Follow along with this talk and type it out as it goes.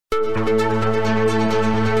Hello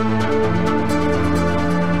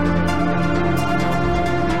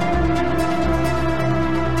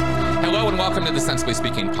and welcome to the Sensibly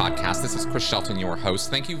Speaking podcast. This is Chris Shelton, your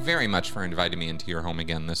host. Thank you very much for inviting me into your home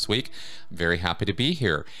again this week. I'm very happy to be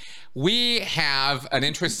here. We have an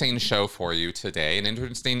interesting show for you today, an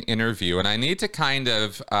interesting interview, and I need to kind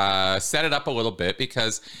of set it up a little bit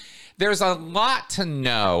because there's a lot to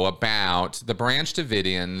know about the Branch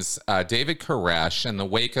Davidians, David Koresh, and the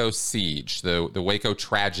Waco siege. The Waco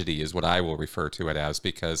tragedy is what I will refer to it as,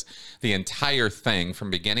 because the entire thing from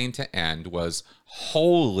beginning to end was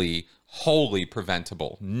wholly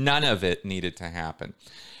preventable. None of it needed to happen.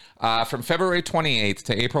 From February 28th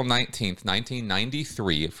to April 19th,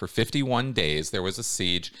 1993, for 51 days, there was a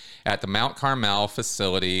siege at the Mount Carmel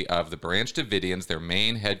facility of the Branch Davidians, their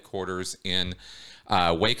main headquarters in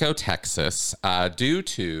Waco, Texas, due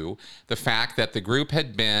to the fact that the group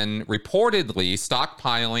had been reportedly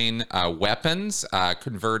stockpiling weapons,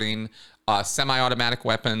 converting semi-automatic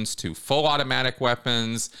weapons to full automatic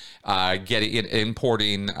weapons,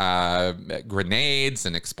 importing grenades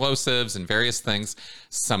and explosives and various things,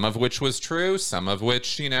 some of which was true, some of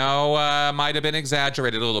which, might have been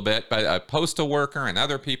exaggerated a little bit, but a postal worker and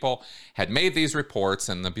other people had made these reports,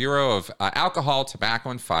 and the Bureau of Alcohol,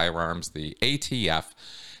 Tobacco, and Firearms, the ATF,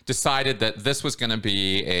 decided that this was going to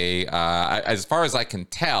be as far as I can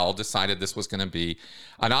tell, decided this was going to be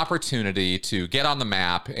an opportunity to get on the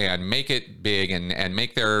map and make it big and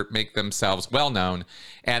make themselves well known.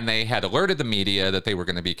 And they had alerted the media that they were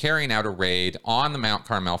going to be carrying out a raid on the Mount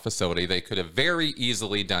Carmel facility. They could have very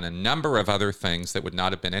easily done a number of other things that would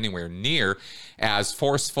not have been anywhere near as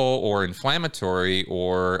forceful or inflammatory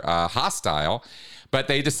or hostile. But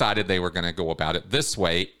they decided they were going to go about it this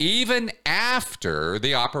way, even after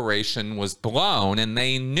the operation was blown, and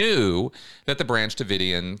they knew that the Branch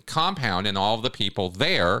Davidian compound and all of the people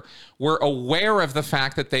there were aware of the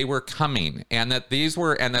fact that they were coming, and that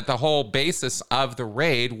the whole basis of the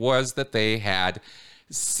raid was that they had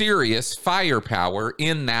serious firepower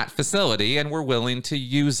in that facility and were willing to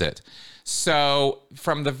use it. So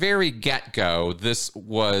from the very get-go, this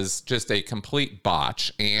was just a complete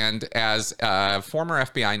botch. And as a former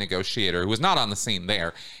FBI negotiator who was not on the scene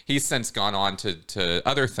there, he's since gone on to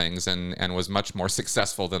other things and was much more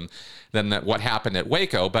successful than what happened at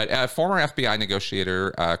Waco. But former FBI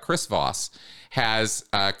negotiator Chris Voss has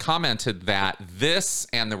commented that this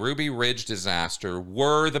and the Ruby Ridge disaster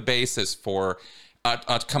were the basis for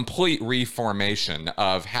a complete reformation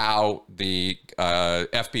of how the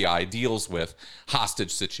FBI deals with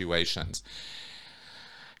hostage situations.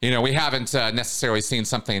 We haven't necessarily seen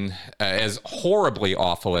something as horribly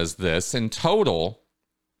awful as this. In total,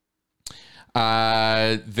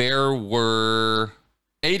 there were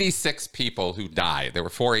 86 people who died. There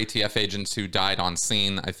were 4 ATF agents who died on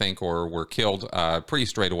scene, I think, or were killed pretty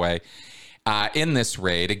straight away in this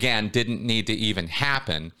raid. Again, didn't need to even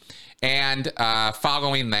happen. And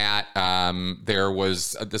following that, there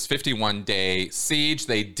was this 51-day siege.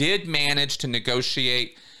 They did manage to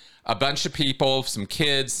negotiate. A bunch of people, some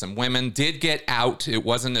kids, some women, did get out. It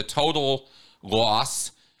wasn't a total loss,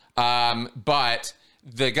 but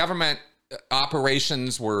the government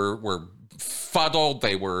operations were fuddled.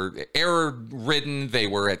 They were error-ridden. They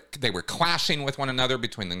were clashing with one another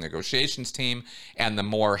between the negotiations team and the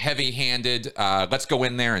more heavy-handed, let's go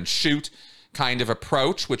in there and shoot kind of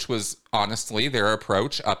approach, which was honestly their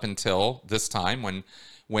approach up until this time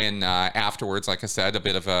when afterwards, like I said, a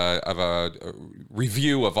bit of a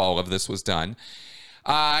review of all of this was done.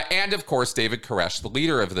 And of course, David Koresh, the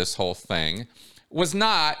leader of this whole thing, was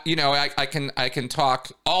not, I can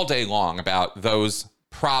talk all day long about those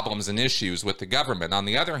problems and issues with the government. On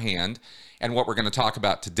the other hand, and what we're going to talk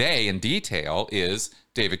about today in detail is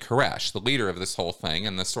David Koresh, the leader of this whole thing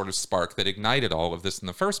and the sort of spark that ignited all of this in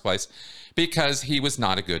the first place, because he was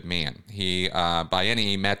not a good man. He, by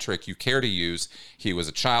any metric you care to use, he was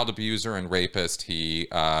a child abuser and rapist. He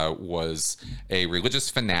was a religious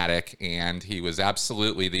fanatic, and he was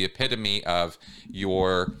absolutely the epitome of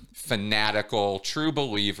your fanatical, true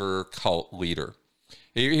believer cult leader.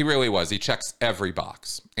 He really was. He checks every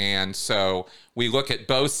box. And so we look at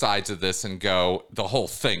both sides of this and go, the whole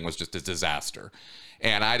thing was just a disaster.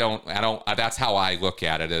 And that's how I look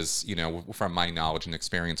at it, as, from my knowledge and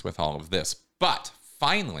experience with all of this. But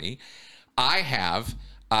finally, I have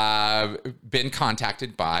been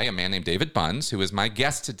contacted by a man named David Bunds, who is my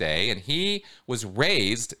guest today, and he was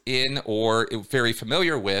raised in, or very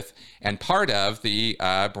familiar with, and part of the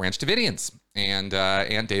Branch Davidians and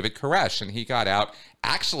David Koresh, and he got out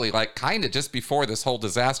actually kind of just before this whole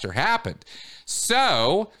disaster happened.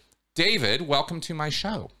 So, David, welcome to my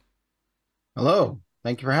show. Hello.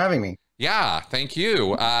 Thank you for having me. Yeah, thank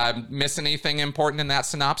you. Miss anything important in that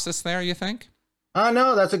synopsis there, you think?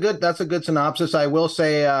 No, that's a good synopsis. I will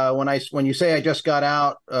say when you say I just got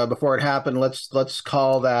out before it happened, let's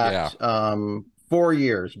call Yeah, that 4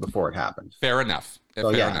 years before it happened. fair enough.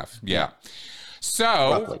 So Fair yeah, enough. yeah, Yeah. So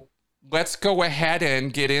roughly. let's go ahead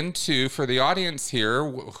and get into, for the audience here,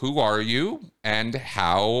 who are you and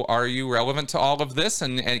how are you relevant to all of this?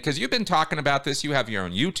 And because you've been talking about this, you have your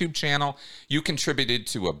own YouTube channel. You contributed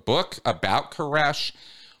to a book about Koresh.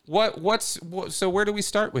 So where do we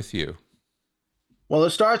start with you? Well,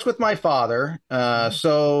 it starts with my father.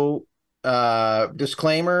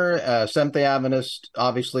 Disclaimer, Seventh-day Adventists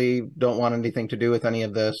obviously don't want anything to do with any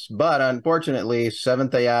of this, but unfortunately,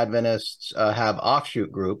 Seventh-day Adventists have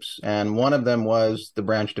offshoot groups, and one of them was the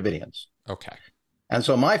Branch Davidians. Okay. And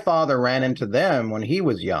so my father ran into them when he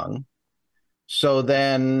was young. So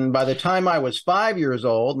then by the time I was 5 years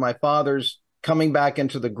old, my father's coming back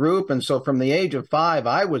into the group. And so from the age of 5,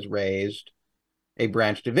 I was raised a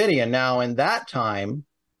Branch Davidian. Now, in that time,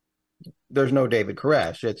 there's no David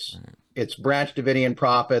Koresh. It's Branch Davidian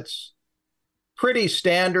prophets, pretty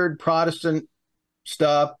standard Protestant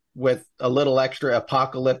stuff with a little extra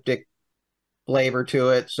apocalyptic flavor to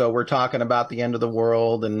it. So we're talking about the end of the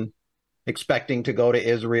world and expecting to go to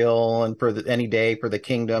Israel and for any day for the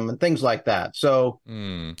kingdom and things like that. So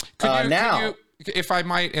now, if I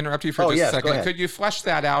might interrupt you for just a second, could you flesh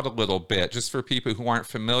that out a little bit, just for people who aren't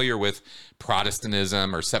familiar with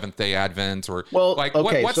Protestantism or Seventh-day Advent, or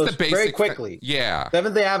what's the basic? Very quickly, yeah,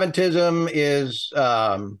 Seventh-day Adventism is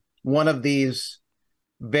one of these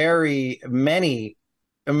very many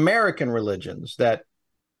American religions that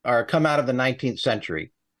are come out of the 19th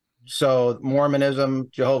century. So Mormonism,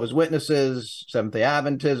 Jehovah's Witnesses, Seventh-day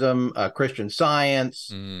Adventism, Christian Science,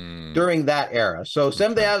 during that era. So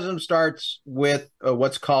Seventh-day Adventism starts with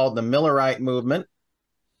what's called the Millerite movement.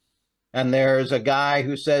 And there's a guy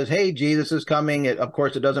who says, hey, Jesus is coming. Of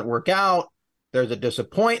course, it doesn't work out. There's a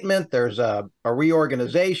disappointment. There's a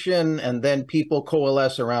reorganization. And then people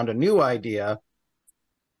coalesce around a new idea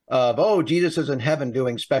of, oh, Jesus is in heaven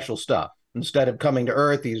doing special stuff. Instead of coming to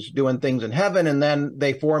earth, he's doing things in heaven. And then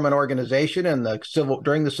they form an organization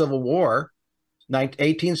during the Civil War,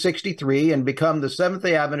 1863, and become the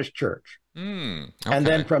Seventh-day Adventist Church. Okay. And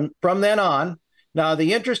then from then on, now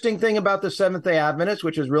the interesting thing about the Seventh-day Adventists,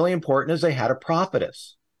 which is really important, is they had a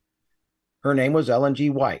prophetess. Her name was Ellen G.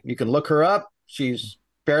 White. You can look her up. She's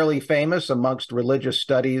fairly famous amongst religious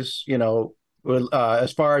studies,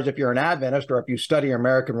 as far as if you're an Adventist or if you study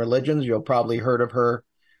American religions, you'll probably heard of her.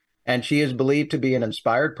 And she is believed to be an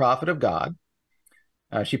inspired prophet of God.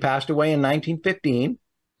 She passed away in 1915.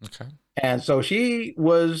 Okay. And so she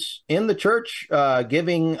was in the church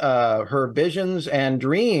giving her visions and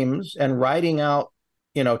dreams and writing out,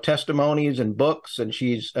 testimonies and books. And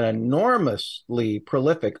she's an enormously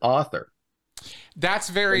prolific author.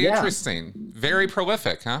 That's very interesting. Very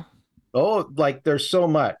prolific, huh? Oh, like there's so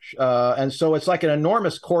much. And so it's like an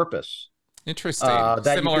enormous corpus. Interesting.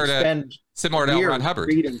 Similar to L. Ron Hubbard.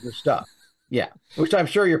 Reading the stuff. Yeah. Which I'm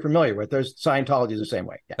sure you're familiar with. There's Scientology the same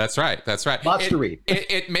way. Yeah. That's right. Lots to read.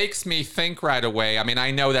 It makes me think right away. I mean, I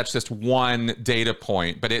know that's just one data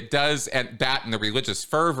point, but it does, and that and the religious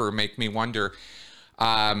fervor make me wonder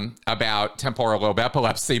about temporal lobe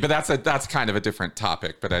epilepsy, but that's kind of a different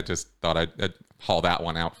topic, but I just thought I'd haul that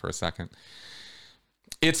one out for a second.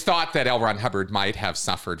 It's thought that L. Ron Hubbard might have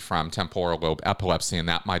suffered from temporal lobe epilepsy, and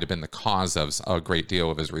that might have been the cause of a great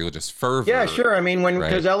deal of his religious fervor. Yeah, sure. I mean,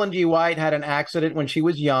 because Ellen G. White had an accident when she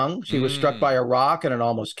was young. She was struck by a rock and it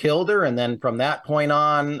almost killed her. And then from that point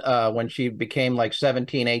on, when she became like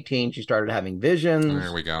 17, 18, she started having visions.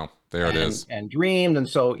 There we go. It is. And dreamed. And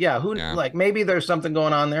so, maybe there's something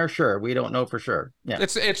going on there. Sure. We don't know for sure. Yeah.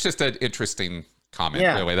 It's just an interesting comment,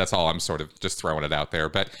 really. That's all. I'm sort of just throwing it out there,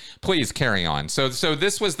 but please carry on. So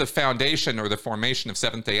this was the foundation or the formation of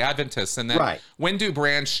Seventh-day Adventists, and then when do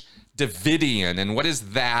Branch Davidian, and what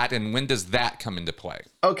is that, and when does that come into play?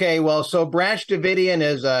 Okay, well, so Branch Davidian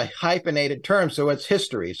is a hyphenated term, so it's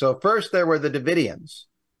history. So first there were the Davidians,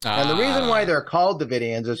 and the reason why they're called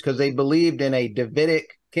Davidians is because they believed in a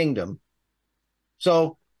Davidic kingdom.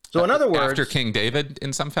 So in other words, after King David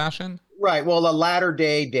in some fashion, right? Well, a latter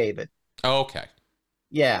day David. Okay.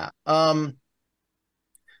 Yeah.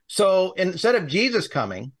 So instead of Jesus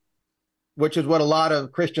coming, which is what a lot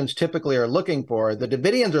of Christians typically are looking for, the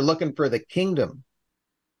Davidians are looking for the kingdom.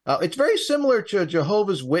 It's very similar to a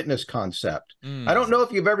Jehovah's Witness concept. I don't know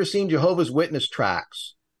if you've ever seen Jehovah's Witness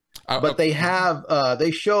tracts, but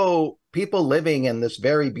they show people living in this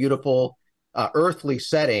very beautiful earthly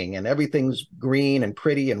setting, and everything's green and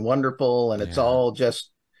pretty and wonderful, and it's all just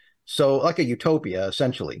So like a utopia,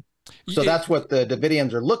 essentially. So that's what the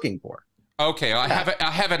Davidians are looking for. Okay, I have a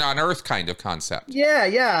heaven on earth kind of concept. Yeah,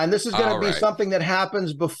 yeah. And this is going to be Right. something that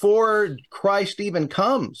happens before Christ even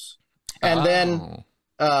comes. And then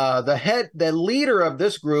the leader of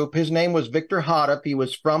this group, his name was Victor Hadov. He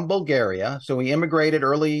was from Bulgaria. So he immigrated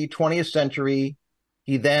early 20th century.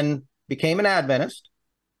 He then became an Adventist.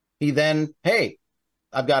 He then, hey,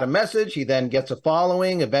 I've got a message. He then gets a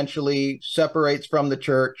following, eventually separates from the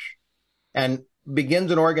church and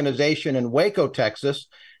begins an organization in Waco, Texas.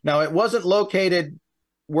 Now, it wasn't located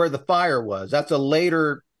where the fire was. That's a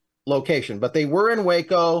later location, but they were in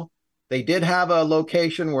Waco. They did have a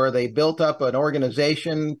location where they built up an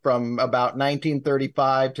organization from about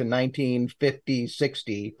 1935 to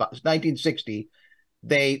 1960.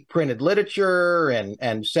 They printed literature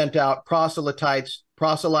and sent out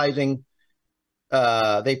proselytizing.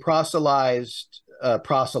 They proselytized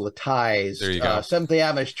Seventh-day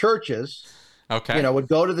Adventist churches. Okay. Would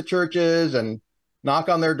go to the churches and knock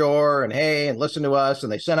on their door and, hey, and listen to us.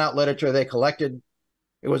 And they sent out literature. They collected.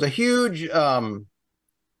 It was a huge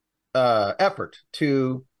effort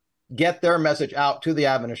to get their message out to the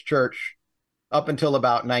Adventist church up until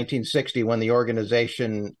about 1960, when the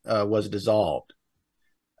organization was dissolved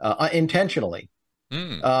intentionally.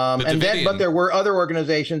 But there were other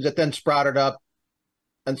organizations that then sprouted up.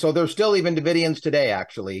 And so there's still even Davidians today,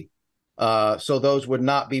 actually. So those would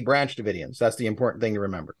not be branch Davidians. That's the important thing to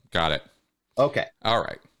remember. Got it. Okay. All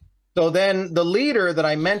right. So then the leader that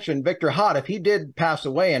I mentioned, Victor Hadov, he did pass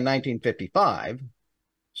away in 1955.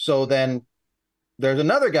 So then there's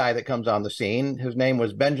another guy that comes on the scene. His name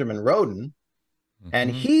was Benjamin Roden.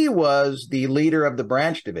 And he was the leader of the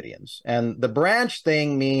branch Davidians. And the branch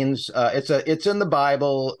thing means it's in the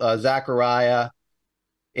Bible, Zechariah.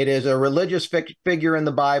 It is a religious figure in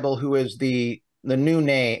the Bible who is the new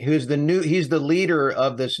name, he's the leader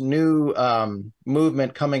of this new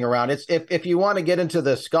movement coming around. It's if you want to get into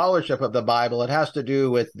the scholarship of the Bible, it has to do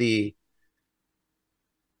with the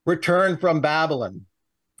return from Babylon.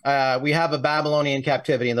 We have a Babylonian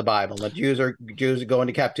captivity in the Bible. The Jews go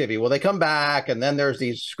into captivity. Well, they come back, and then there's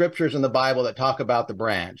these scriptures in the Bible that talk about the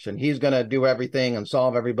branch, and he's going to do everything and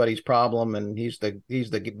solve everybody's problem, and he's the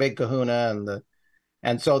big kahuna,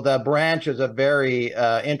 and so the branch is a very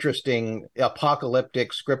interesting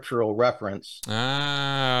apocalyptic scriptural reference. Oh.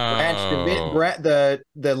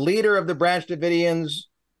 The leader of the Branch Davidians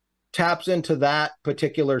taps into that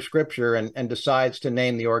particular scripture and decides to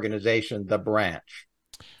name the organization the Branch.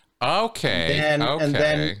 Okay. And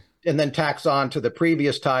then tacks on to the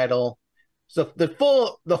previous title. So the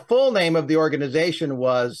full name of the organization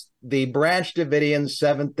was the Branch Davidians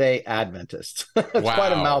Seventh-day Adventists. It's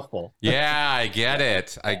quite a mouthful. Yeah, I get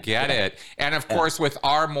it. And of course, with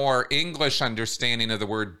our more English understanding of the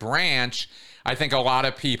word branch, I think a lot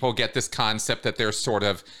of people get this concept that there's sort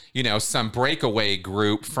of, some breakaway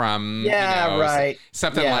group from,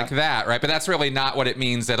 something like that, right? But that's really not what it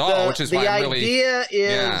means at all, which is why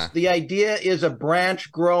the idea is a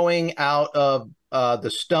branch growing out of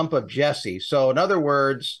the stump of Jesse. So in other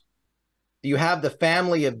words, you have the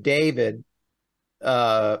family of David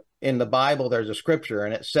in the Bible. There's a scripture,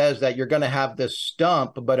 and it says that you're going to have this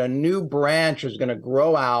stump, but a new branch is going to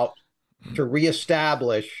grow out to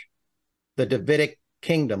reestablish the Davidic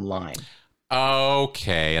kingdom line.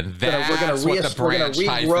 Okay, and that's we're going to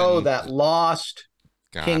regrow that lost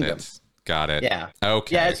kingdom. Got it. Yeah.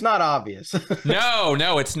 Okay. Yeah, it's not obvious.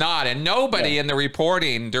 No, it's not. And nobody in the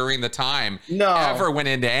reporting during the time ever went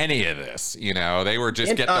into any of this. They were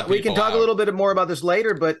just getting the people we can talk out. a little bit more about this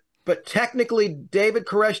later, but technically David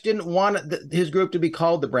Koresh didn't want his group to be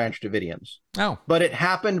called the Branch Davidians. Oh. But it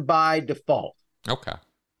happened by default. Okay.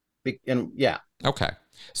 Okay.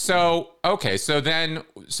 So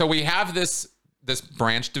we have this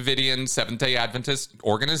Branch Davidian Seventh-day Adventist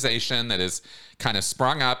organization that is kind of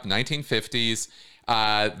sprung up 1950s.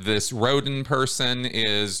 This Roden person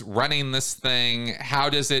is running this thing. How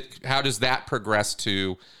does that progress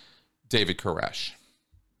to David Koresh?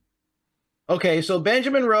 Okay, so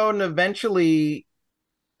Benjamin Roden eventually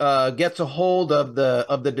gets a hold of the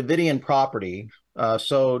Davidian property.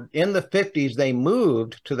 So in the 50s, they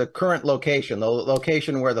moved to the current location, the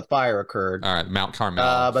location where the fire occurred. All right, Mount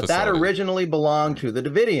Carmel. But that originally belonged to the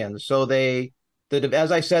Davidians. So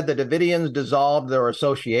as I said, the Davidians dissolved their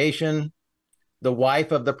association. The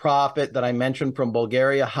wife of the prophet that I mentioned from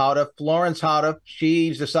Bulgaria, Florence Hadov,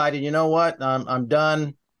 she's decided, you know what, I'm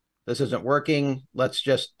done. This isn't working. Let's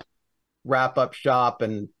just wrap up shop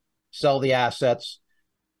and sell the assets.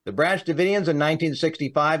 The Branch Davidians in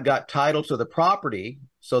 1965 got title to the property,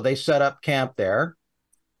 so they set up camp there.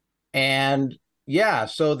 And, yeah,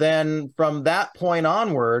 so then from that point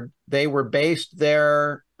onward, they were based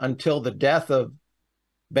there until the death of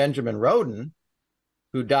Benjamin Roden,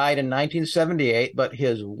 who died in 1978. But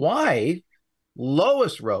his wife,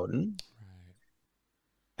 Lois Roden,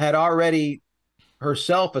 had already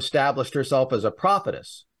herself established herself as a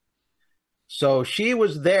prophetess. So she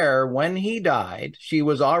was there when he died. She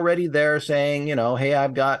was already there saying, hey,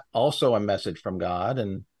 I've got also a message from God,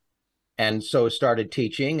 and so started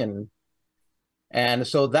teaching, and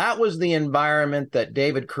so that was the environment that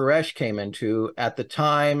David Koresh came into at the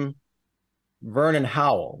time. Vernon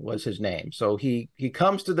Howell was his name. So he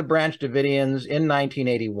comes to the Branch Davidians in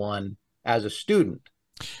 1981 as a student.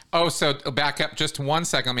 Oh, so back up just 1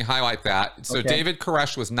 second. Let me highlight that. So Okay. David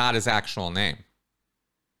Koresh was not his actual name.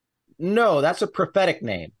 No, that's a prophetic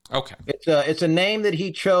name. Okay. It's a name that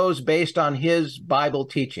he chose based on his Bible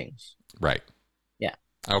teachings. Right. Yeah.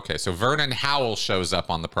 Okay, so Vernon Howell shows up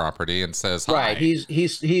on the property and says hi. Right.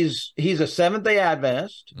 He's a Seventh-day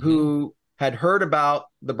Adventist who had heard about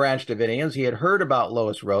the Branch Davidians. He had heard about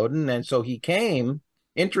Lois Roden, and so he came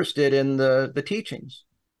interested in the teachings.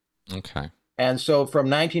 Okay. And so from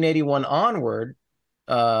 1981 onward,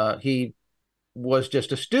 he was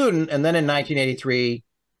just a student, and then in 1983,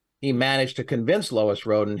 he managed to convince Lois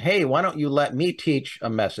Roden, hey, why don't you let me teach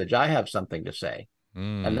a message? I have something to say.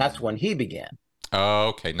 And that's when he began.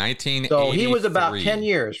 Okay, 1983. So he was about 10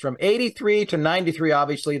 years. From 83 to 93,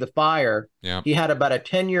 obviously, the fire, he had about a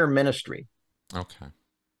 10-year ministry. Okay.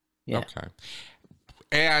 Yeah. Okay.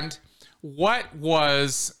 And what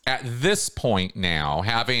was, at this point now,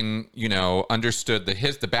 having, understood the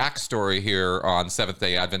backstory here on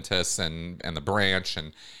Seventh-day Adventists and the Branch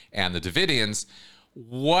and the Davidians,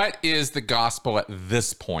 what is the gospel at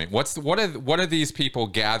this point? What are these people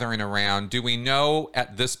gathering around? Do we know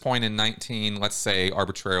at this point in let's say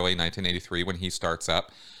arbitrarily 1983 when he starts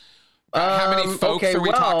up, how many folks are we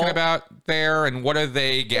talking about there, and what are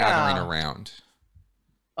they gathering around?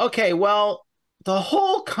 Okay, well, the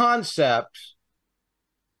whole concept,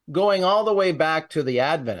 going all the way back to the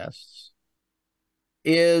Adventists,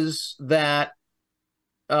 is that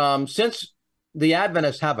since the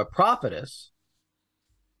Adventists have a prophetess,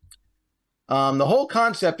 the whole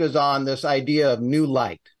concept is on this idea of new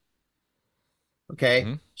light.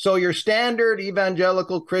 Okay. So your standard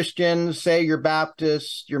evangelical Christians, say you're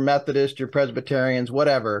Baptist, you're Methodist, you're Presbyterians,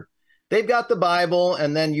 whatever, they've got the Bible,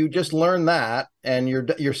 and then you just learn that and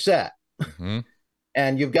you're set.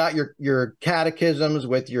 And you've got your catechisms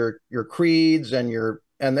with your creeds and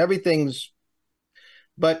everything's.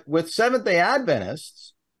 But with Seventh-day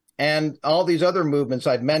Adventists and all these other movements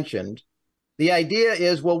I've mentioned, the idea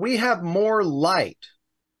is, well, we have more light,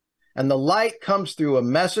 and the light comes through a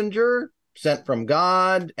messenger sent from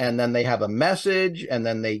God, and then they have a message, and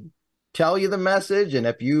then they tell you the message. And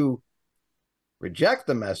if you reject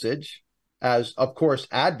the message, as of course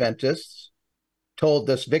Adventists told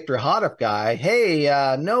this Victor Hodoff guy, hey,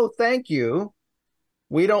 no, thank you.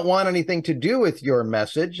 We don't want anything to do with your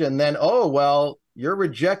message. And then, oh, well, you're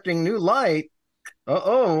rejecting new light.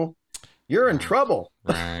 You're in trouble.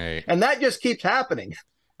 Right. And that just keeps happening.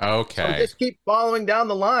 Okay. So just keep following down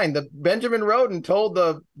the line. The Benjamin Roden told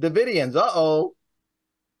the Davidians,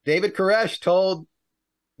 David Koresh told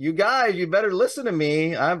you guys, you better listen to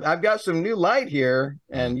me. I've got some new light here,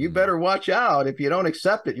 and you better watch out. If you don't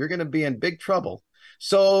accept it, you're going to be in big trouble.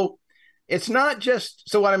 So it's not just,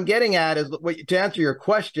 so what I'm getting at is, to answer your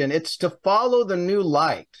question, it's to follow the new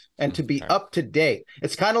light and to be up to date.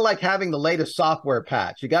 It's kind of like having the latest software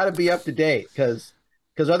patch. You got to be up to date because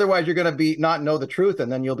otherwise you're going to not know the truth,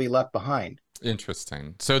 and then you'll be left behind.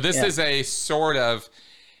 Interesting. So this is a sort of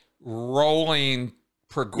rolling,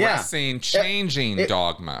 progressing, changing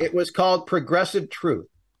dogma. It was called progressive truth.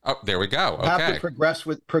 Oh, there we go. Okay. You have to progress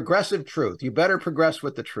with progressive truth. You better progress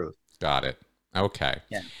with the truth. Got it. Okay.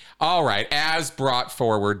 Yeah. All right. As brought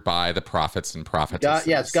forward by the prophets and prophetesses.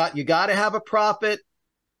 You got to have a prophet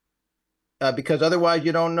because otherwise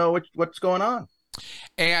you don't know what's going on.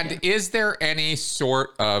 And is there any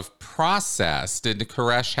sort of process? Did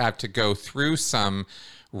Koresh have to go through some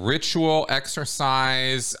ritual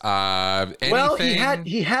exercise? Anything? Well,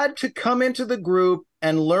 he had to come into the group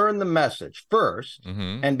and learn the message first,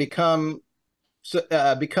 and become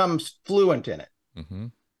fluent in it,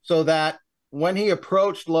 so that when he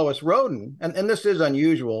approached Lois Roden, and this is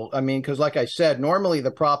unusual, I mean, because like I said, normally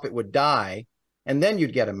the prophet would die and then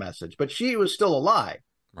you'd get a message, but she was still alive.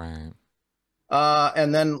 Right.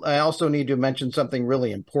 And then I also need to mention something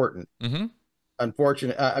really important.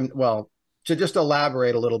 Unfortunate. To just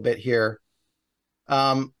elaborate a little bit here.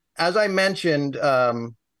 As I mentioned,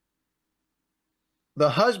 the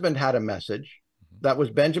husband had a message that was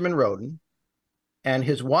Benjamin Roden. and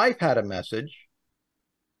his wife had a message,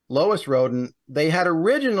 Lois Roden. They had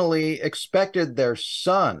originally expected their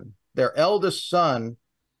son, their eldest son,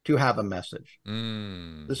 to have a message.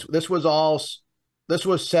 This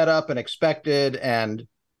was set up and expected, and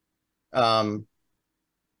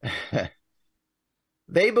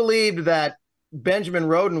they believed that Benjamin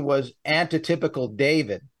Roden was antitypical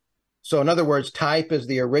David. So in other words, type is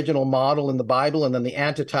the original model in the Bible, and then the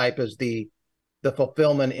antitype is the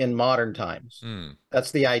fulfillment in modern times.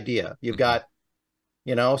 That's the idea. You've got,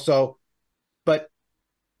 but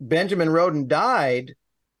Benjamin Roden died,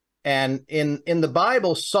 and in the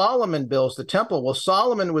Bible, Solomon builds the temple. Well,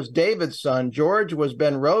 Solomon was David's son. George was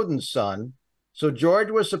Ben Roden's son. So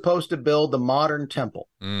George was supposed to build the modern temple.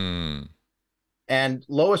 And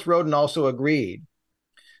Lois Roden also agreed.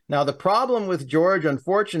 Now, the problem with George,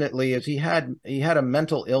 unfortunately, is he had a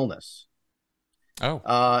mental illness.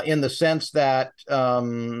 In the sense that,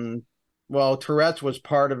 Tourette's was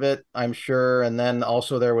part of it, I'm sure. And then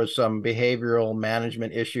also there was some behavioral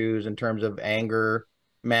management issues in terms of anger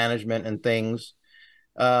management and things.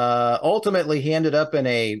 Ultimately, he ended up in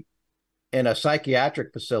a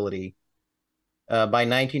psychiatric facility. By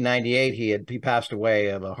 1998, he passed away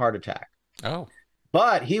of a heart attack.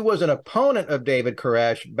 But he was an opponent of David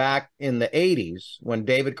Koresh back in the 80s when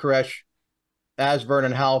David Koresh, as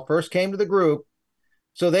Vernon Howell, first came to the group.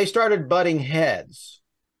 So they started butting heads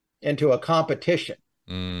into a competition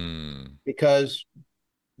because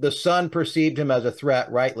the son perceived him as a threat,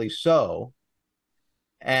 rightly so.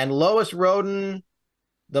 And Lois Roden,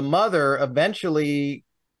 the mother, eventually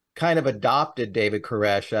kind of adopted David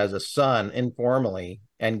Koresh as a son informally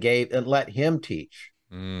and let him teach.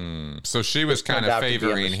 So she was kind of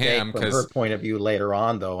favoring him from her point of view later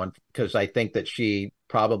on, though, and because I think that she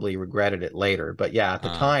probably regretted it later. But yeah, at the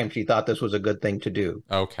time, she thought this was a good thing to do.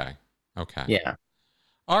 Okay. Yeah.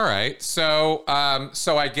 All right. So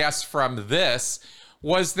I guess from this,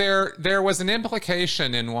 there was an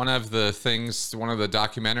implication in one of the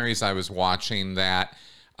documentaries I was watching that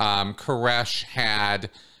Koresh had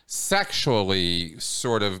sexually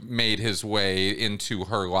sort of made his way into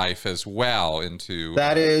her life as well.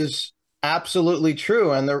 That is absolutely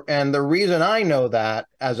true, and the reason I know that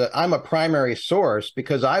I'm a primary source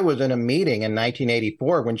because I was in a meeting in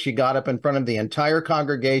 1984 when she got up in front of the entire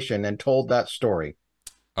congregation and told that story.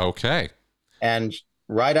 Okay. And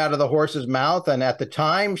right out of the horse's mouth, and at the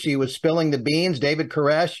time she was spilling the beans. David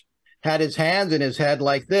Koresh had his hands in his head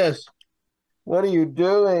like this. What are you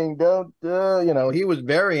doing? Don't, he was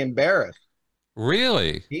very embarrassed.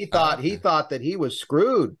 Really? He thought that he was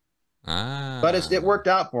screwed. But it worked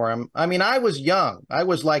out for him. I mean, I was young. I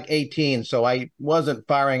was like 18, so I wasn't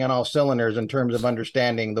firing on all cylinders in terms of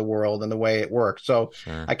understanding the world and the way it works. So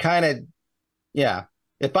sure. I kind of,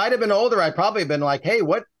 if I'd have been older, I'd probably have been like, hey,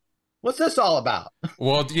 what's this all about?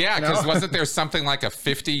 Well, yeah, because wasn't there something like a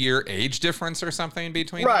 50-year age difference or something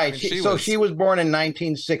between them? Right. She was born in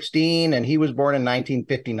 1916 and he was born in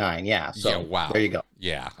 1959. Yeah. So wow. There you go.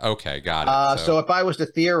 Yeah. Okay. Got it. So if I was to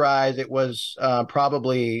theorize, it was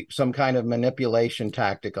probably some kind of manipulation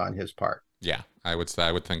tactic on his part. Yeah, I would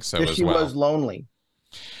think so as well. She was lonely.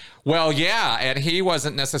 Well, yeah, and he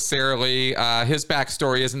wasn't necessarily, his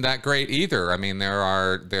backstory isn't that great either. I mean, there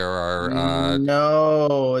are.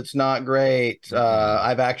 No, it's not great.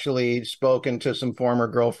 I've actually spoken to some former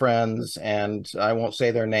girlfriends, and I won't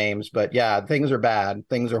say their names, but yeah, things are bad.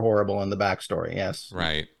 Things are horrible in the backstory. Yes.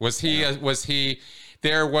 Right.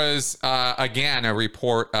 There was, again, a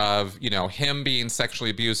report of, him being sexually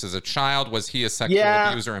abused as a child. Was he a sexual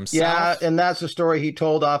abuser himself? Yeah, and that's a story he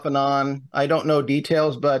told off and on. I don't know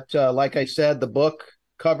details, but like I said, the book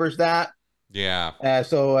covers that. Yeah.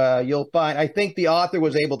 So you'll find, I think the author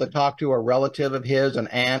was able to talk to a relative of his, an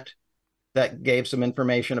aunt, that gave some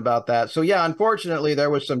information about that. So yeah, unfortunately, there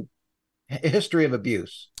was some history of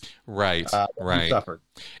abuse. Right. He suffered.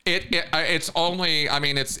 It's only, I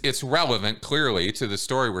mean, it's relevant clearly to the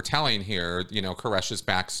story we're telling here, Koresh's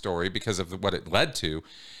backstory because of what it led to,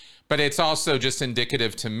 but it's also just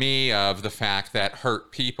indicative to me of the fact that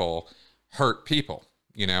hurt people, and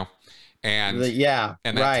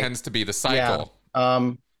that tends to be the cycle.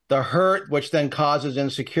 Yeah. The hurt, which then causes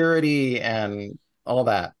insecurity and all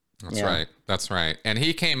that. That's right. And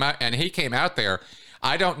he came out there.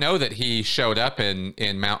 I don't know that he showed up in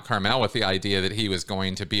Mount Carmel with the idea that he was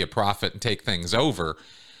going to be a prophet and take things over.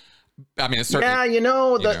 I mean, it's certainly,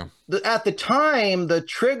 at the time, the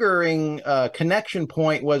triggering connection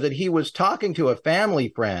point was that he was talking to a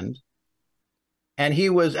family friend, and he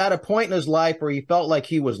was at a point in his life where he felt like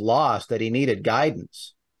he was lost, that he needed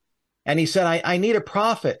guidance. And he said, I need a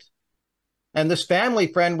prophet. And this family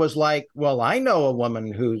friend was like, well, I know a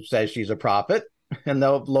woman who says she's a prophet. And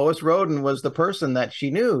though Lois Roden was the person that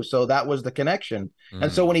she knew, so that was the connection.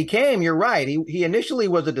 And so when he Mm. came, you're right. He initially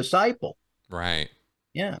was a disciple. Right.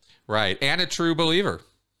 Yeah, Right. And a true believer.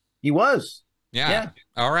 he was. Yeah. Yeah.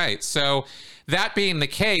 All right. So that being the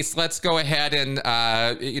case, let's go ahead and,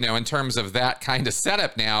 in terms of that kind of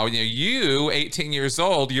setup now, you, 18 years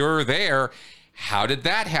old, you're there. How did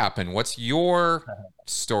that happen? What's your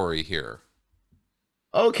story here?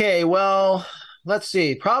 Okay, well, let's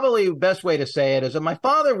see. Probably the best way to say it is that my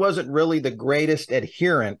father wasn't really the greatest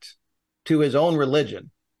adherent to his own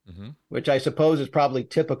religion, Mm-hmm. which I suppose is probably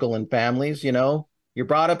typical in families. You're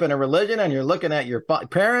brought up in a religion and you're looking at your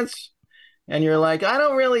parents and you're like, I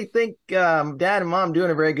don't really think dad and mom doing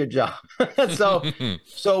a very good job. so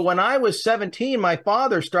so when I was 17, my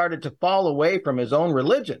father started to fall away from his own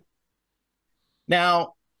religion.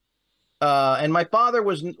 Now, and my father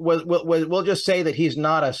was we'll just say that he's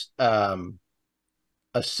not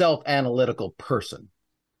a self-analytical person.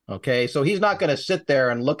 Okay, so he's not going to sit there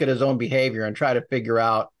and look at his own behavior and try to figure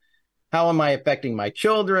out, how am I affecting my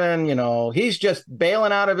children? He's just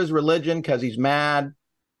bailing out of his religion because he's mad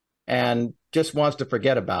and just wants to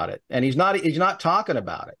forget about it. And he's not talking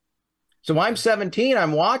about it. So I'm 17,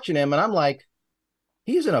 I'm watching him and I'm like,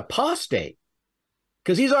 he's an apostate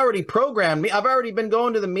because he's already programmed me. I've already been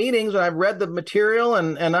going to the meetings and I've read the material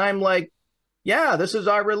and I'm like, yeah, this is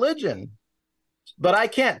our religion. But I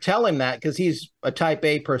can't tell him that because he's a type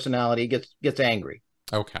A personality, gets angry.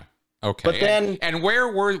 Okay. But then, and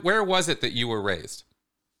where was it that you were raised?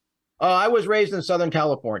 I was raised in Southern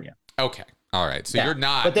California. Okay. All right. So Yeah. you're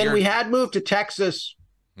not. But then we had moved to Texas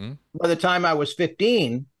by the time I was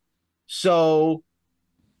 15. So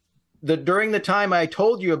during the time I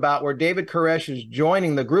told you about where David Koresh is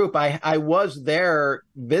joining the group, I was there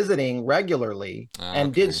visiting regularly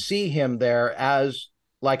and did see him there as,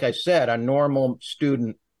 like I said, a normal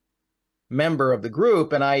student member of the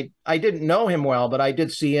group. And I didn't know him well, but I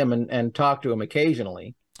did see him and talk to him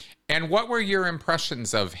occasionally. And what were your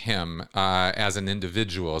impressions of him as an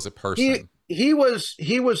individual, as a person? He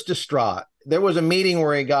was distraught. There was a meeting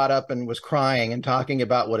where he got up and was crying and talking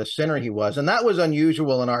about what a sinner he was. And that was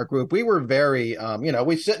unusual in our group. We were very,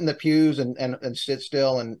 we sit in the pews and sit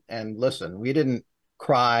still and listen. We didn't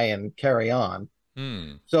cry and carry on.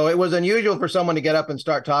 So it was unusual for someone to get up and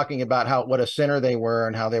start talking about what a sinner they were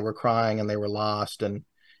and how they were crying and they were lost. And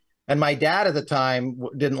my dad at the time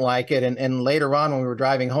didn't like it. And later on, when we were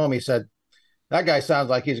driving home, he said, that guy sounds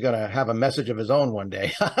like he's going to have a message of his own one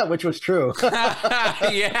day, which was true.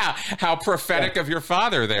 Yeah. How prophetic of your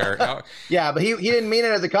father there. Yeah, but he didn't mean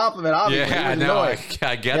it as a compliment, obviously. Yeah, no,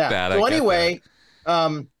 I get that. So anyway,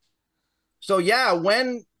 when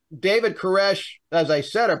David Koresh, as I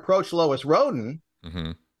said, approached Lois Roden,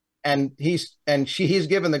 and he's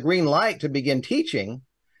given the green light to begin teaching,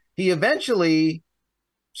 he eventually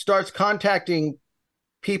starts contacting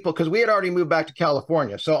people because we had already moved back to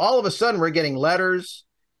California. So all of a sudden we're getting letters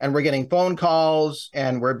and we're getting phone calls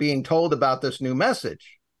and we're being told about this new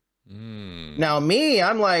message. Now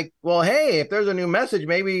I'm like, well, hey, if there's a new message,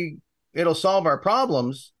 maybe it'll solve our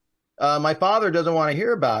problems. My father doesn't want to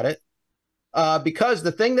hear about it because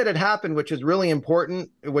the thing that had happened, which is really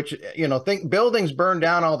important, which, buildings burn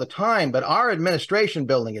down all the time, but our administration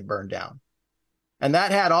building had burned down. And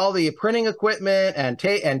that had all the printing equipment and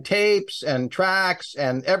tapes and tracks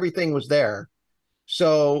and everything was there.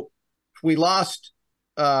 So we lost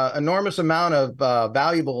enormous amount of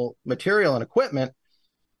valuable material and equipment.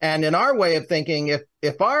 And in our way of thinking,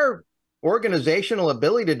 if our organizational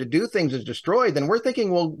ability to do things is destroyed, then we're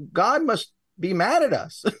thinking, well, God must be mad at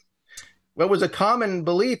us. What was a common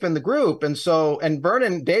belief in the group. And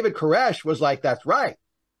David Koresh was like, that's right.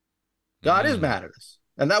 God is mad at us.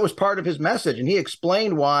 And that was part of his message. And he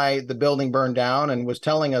explained why the building burned down and was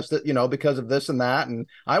telling us that, because of this and that. And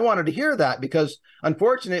I wanted to hear that because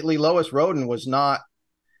unfortunately, Lois Roden was not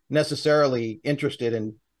necessarily interested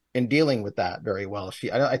in dealing with that very well.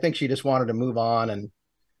 I think she just wanted to move on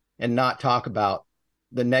and not talk about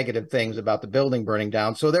the negative things about the building burning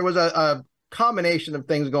down. So there was a combination of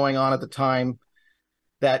things going on at the time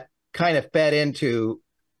that kind of fed into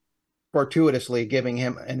fortuitously giving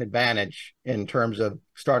him an advantage in terms of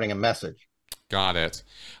starting a message. Got it.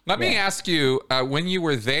 Let me ask you, when you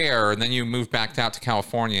were there and then you moved back out to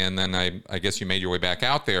California and then I guess you made your way back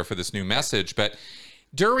out there for this new message, but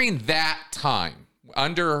during that time,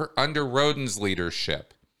 under Roden's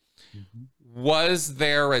leadership, was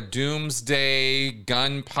there a doomsday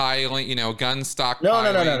gun piling, gun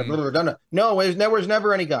stockpiling? No. There was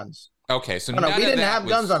never any guns. Okay, so we didn't have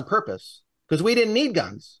guns on purpose. because we didn't need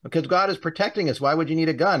guns because God is protecting us. Why would you need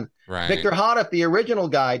a gun? Right. Victor Houteff, the original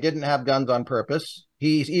guy, didn't have guns on purpose.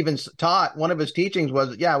 He's even taught, one of his teachings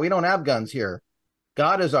was, yeah, we don't have guns here.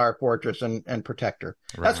 God is our fortress and protector.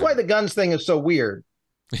 Right. That's why the guns thing is so weird.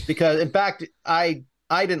 Because in fact, I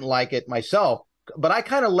didn't like it myself, but I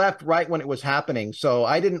kind of left right when it was happening. So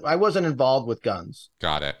I wasn't involved with guns.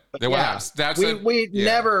 Got it. But yeah,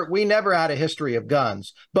 we never had a history of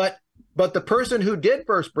guns. But the person who did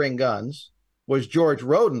first bring guns was George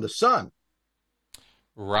Roden, the son.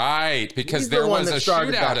 Right, because there was a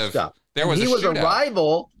shootout of stuff. He was a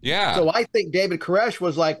rival. Yeah. So I think David Koresh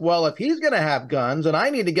was like, well, if he's going to have guns, and I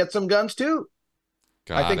need to get some guns too.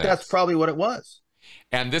 I think that's probably what it was.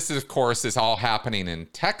 And this, of course, is all happening in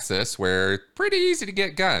Texas, where it's pretty easy to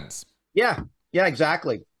get guns. Yeah,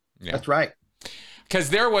 exactly. Yeah. That's right. Because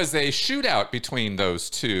there was a shootout between those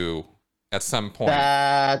two at some point.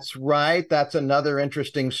 That's right. That's another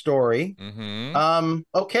interesting story. Mm-hmm.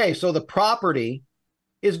 Okay, so the property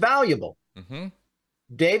is valuable. Mm-hmm.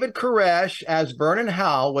 David Koresh, as Vernon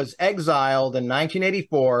Howell, was exiled in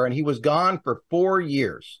 1984, and he was gone for 4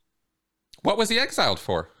 years. What was he exiled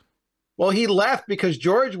for? Well, he left because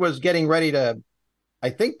George was getting ready to, I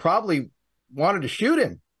think, probably wanted to shoot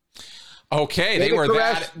him. Okay, David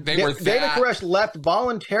Koresh left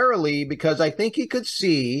voluntarily because I think he could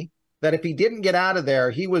see that if he didn't get out of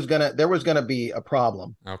there, there was gonna be a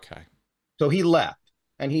problem. Okay. So he left,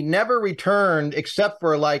 and he never returned, except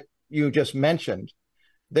for, like you just mentioned,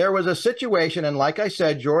 there was a situation, and like I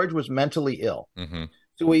said, George was mentally ill.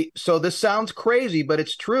 Mm-hmm. So this sounds crazy, but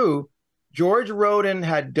it's true. George Roden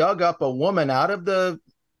had dug up a woman out of the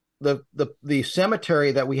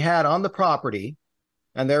cemetery that we had on the property,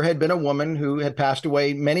 and there had been a woman who had passed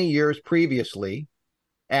away many years previously,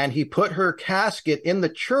 and he put her casket in the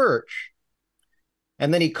church,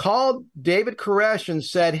 and then he called David Koresh and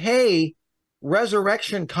said, hey,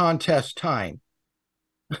 resurrection contest time.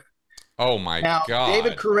 Oh my God.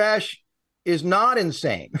 David Koresh is not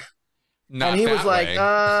insane. Not and he was like,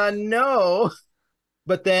 no.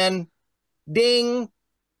 But then, ding,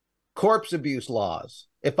 corpse abuse laws.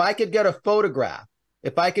 If I could get a photograph,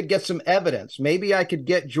 if I could get some evidence, maybe I could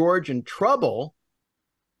get George in trouble.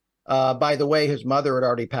 By the way, his mother had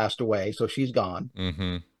already passed away, so she's gone.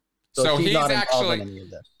 Mm-hmm. So he's actually in any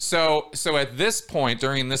of this. So at this point,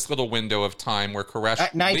 during this little window of time where Koresh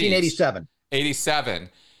 1987. 87,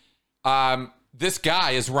 this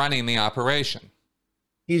guy is running the operation.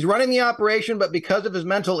 He's running the operation, but because of his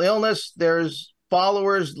mental illness, there's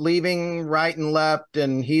followers leaving right and left,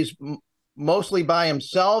 and he's mostly by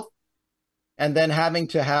himself, and then having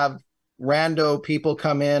to have rando people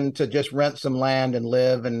come in to just rent some land and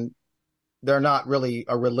live, and they're not really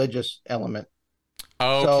a religious element.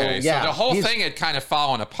 Okay, so the whole thing had kind of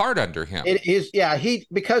fallen apart under him. It is, yeah.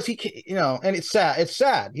 Because he, and it's sad. It's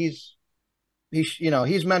sad. He's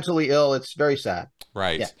mentally ill. It's very sad.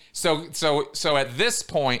 Right. Yeah. So at this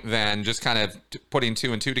point, then, just kind of putting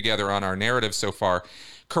two and two together on our narrative so far,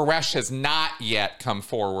 Koresh has not yet come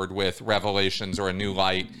forward with revelations or a new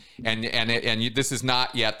light, and this is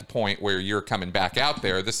not yet the point where you're coming back out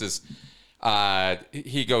there. This is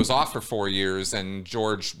he goes off for 4 years, and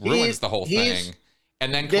George ruins the whole thing,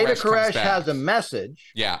 and then David Koresh has a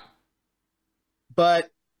message. Yeah. But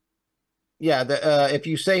yeah, if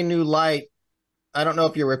you say new light, I don't know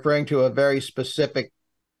if you're referring to a very specific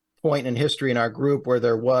point in history in our group where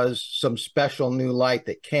there was some special new light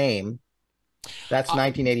that came. That's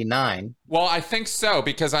 1989. Well, I think so,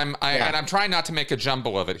 because and I'm trying not to make a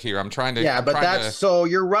jumble of it here. I'm trying to. Yeah, so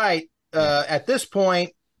you're right. At this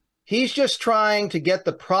point, he's just trying to get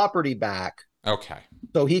the property back. Okay.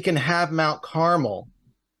 So he can have Mount Carmel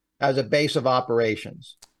as a base of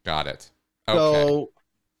operations. Got it. Okay.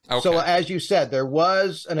 So as you said, there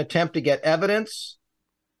was an attempt to get evidence.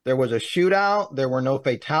 There was a shootout. There were no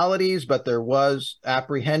fatalities, but there was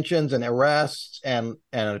apprehensions and arrests and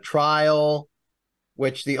a trial,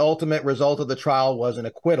 which the ultimate result of the trial was an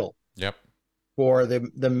acquittal. Yep. For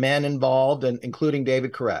the men involved, and including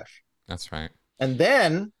David Koresh. That's right. And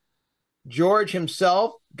then George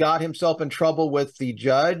himself got himself in trouble with the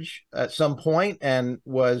judge at some point and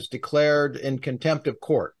was declared in contempt of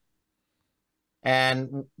court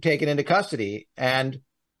and taken into custody. And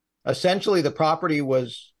essentially the property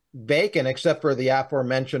was vacant except for the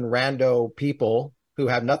aforementioned rando people who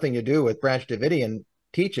have nothing to do with Branch Davidian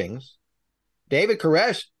teachings. David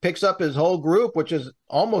Koresh picks up his whole group, which is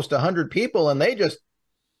almost 100 people, and they just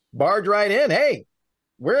barge right in. Hey,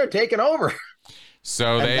 we're taking over.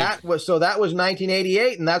 That was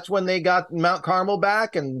 1988, and that's when they got Mount Carmel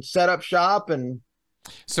back and set up shop. And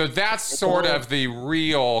so that's sort of the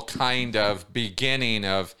real kind of beginning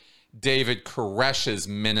of David Koresh's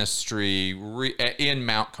ministry in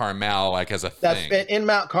Mount Carmel, like as a thing. That's in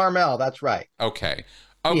Mount Carmel. That's right. Okay.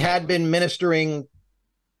 He had been ministering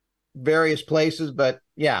various places, but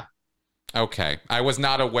yeah. Okay. I was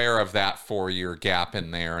not aware of that 4-year gap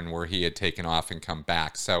in there and where he had taken off and come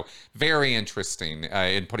back. So very interesting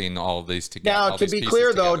in putting all of these together. Now, to be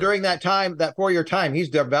clear, though, during that time, that 4-year time, he's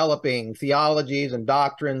developing theologies and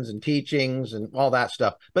doctrines and teachings and all that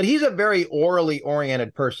stuff. But he's a very orally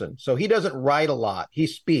oriented person. So he doesn't write a lot. He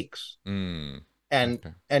speaks and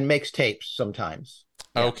makes tapes sometimes.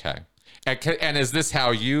 Yeah. Okay. And is this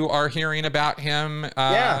how you are hearing about him?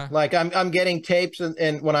 Yeah, like I'm getting tapes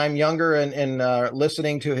and when I'm younger and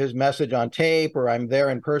listening to his message on tape, or I'm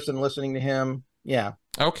there in person listening to him. Yeah.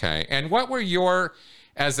 Okay. And what were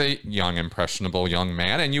as a young, impressionable young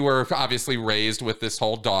man, and you were obviously raised with this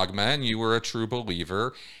whole dogma and you were a true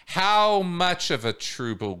believer. How much of a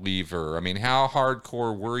true believer? I mean, how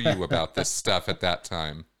hardcore were you about this stuff at that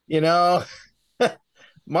time?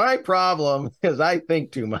 My problem is I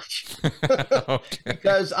think too much. Okay.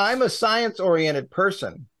 Because I'm a science-oriented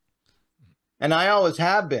person, and I always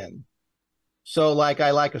have been. So, like,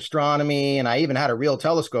 I like astronomy, and I even had a real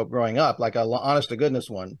telescope growing up, like a honest-to-goodness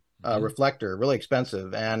one, reflector, really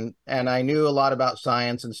expensive. And I knew a lot about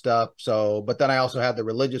science and stuff. So, but then I also had the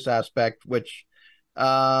religious aspect, which,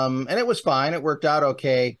 and it was fine. It worked out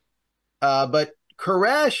okay. But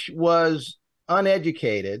Koresh was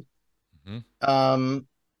uneducated.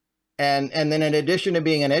 And then in addition to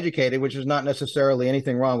being uneducated, which is not necessarily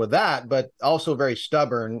anything wrong with that, but also very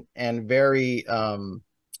stubborn and very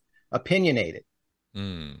opinionated,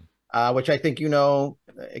 which I think,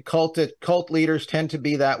 cult leaders tend to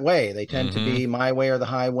be that way. They tend to be my way or the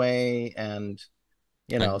highway. And,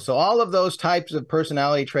 so all of those types of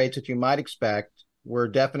personality traits that you might expect were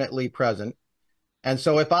definitely present. And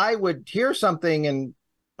so if I would hear something and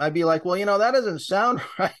I'd be like, well, that doesn't sound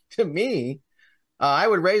right to me. I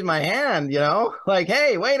would raise my hand, like,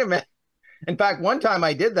 hey, wait a minute. In fact, one time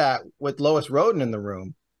I did that with Lois Roden in the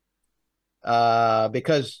room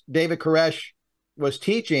because David Koresh was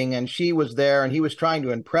teaching and she was there and he was trying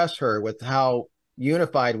to impress her with how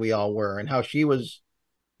unified we all were and how she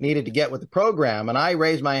needed to get with the program. And I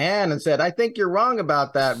raised my hand and said, I think you're wrong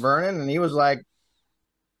about that, Vernon. And he was like,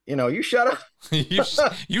 you shut up. you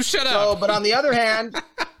shut up. So, but on the other hand,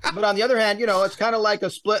 it's kind of like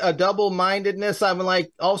a double-mindedness. I'm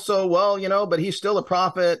like, also, well, but he's still a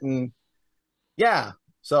prophet, and yeah.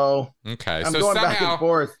 So okay, I'm going back and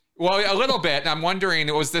forth. Well, a little bit. I'm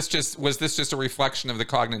wondering, was this just a reflection of the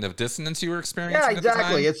cognitive dissonance you were experiencing? Yeah,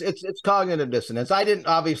 exactly. It's cognitive dissonance. I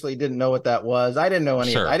obviously didn't know what that was. I didn't know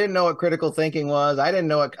any of it. I didn't know what critical thinking was. I didn't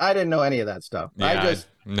know any of that stuff. Yeah,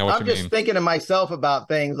 I'm just thinking to myself about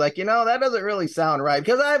things like, that doesn't really sound right,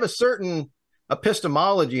 because I have a certain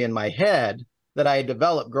epistemology in my head that I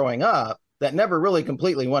developed growing up that never really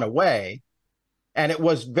completely went away. And it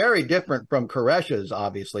was very different from Koresh's,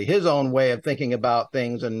 obviously. His own way of thinking about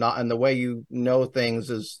things and the way things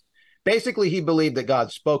is basically he believed that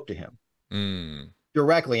God spoke to him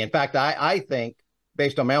directly. In fact, I think,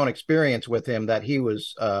 based on my own experience with him, that he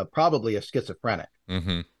was probably a schizophrenic.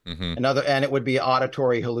 And it would be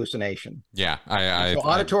auditory hallucination. Yeah.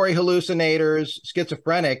 Auditory hallucinators,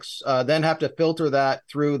 schizophrenics, then have to filter that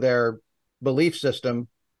through their belief system.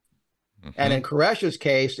 And in Koresh's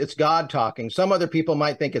case, it's God talking. Some other people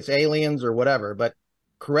might think it's aliens or whatever, but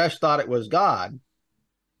Koresh thought it was God.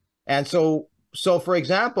 And so for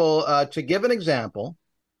example, to give an example,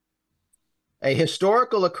 a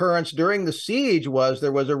historical occurrence during the siege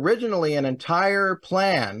there was originally an entire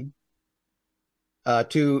plan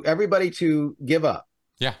to everybody to give up.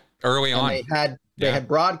 Yeah, early on. They had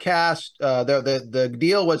broadcast. The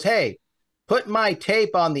deal was, hey, put my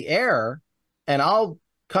tape on the air, and I'll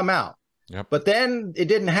come out. Yep. But then it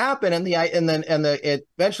didn't happen, and it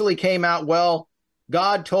eventually came out. Well,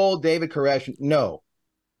 God told David Koresh no.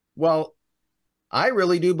 Well, I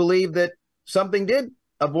really do believe that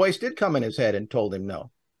a voice did come in his head and told him no.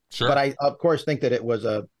 Sure. But I, of course, think that it was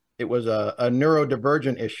a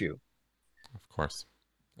neurodivergent issue. Of course.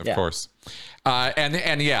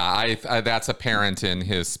 And yeah, that's apparent in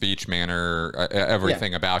his speech manner,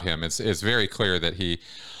 everything about him. It's very clear that he,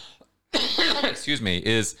 excuse me,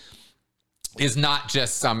 is not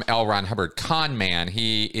just some L. Ron Hubbard con man.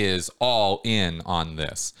 He is all in on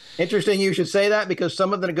this. Interesting you should say that, because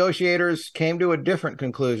some of the negotiators came to a different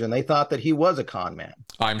conclusion. They thought that he was a con man.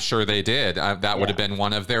 I'm sure they did. That would have been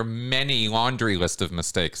one of their many laundry list of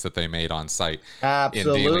mistakes that they made on site.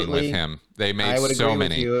 Absolutely. In dealing with him. They made so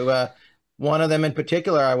many. With you. One of them in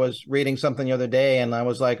particular, I was reading something the other day and I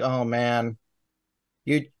was like, oh man,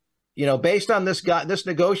 you based on this guy, this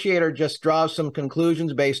negotiator just draws some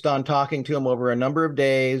conclusions based on talking to him over a number of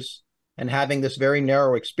days and having this very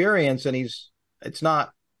narrow experience. And it's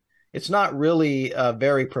not really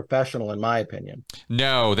very professional, in my opinion.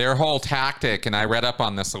 No, their whole tactic, and I read up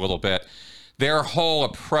on this a little bit, their whole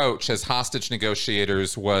approach as hostage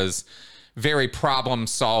negotiators was very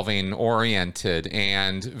problem-solving oriented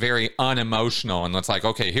and very unemotional. And it's like,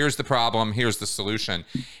 okay, here's the problem, here's the solution.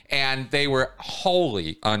 And they were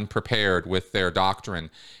wholly unprepared with their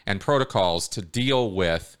doctrine and protocols to deal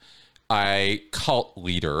with a cult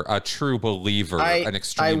leader, a true believer, an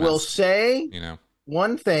extremist. I will say,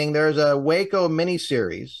 one thing, there's a Waco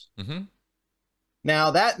miniseries. Mm-hmm.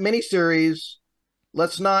 Now, that miniseries,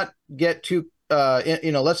 let's not get too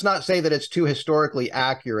let's not say that it's too historically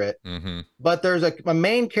accurate, mm-hmm. but there's a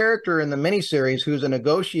main character in the miniseries who's a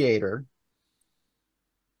negotiator,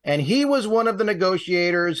 and he was one of the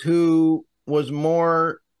negotiators who was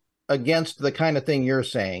more against the kind of thing you're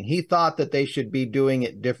saying. He thought that they should be doing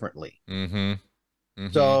it differently. Mm-hmm.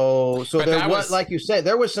 Mm-hmm. So there was, like you said,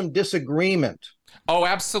 there was some disagreement. Oh,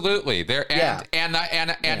 absolutely. The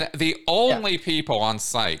only people on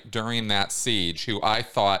site during that siege who I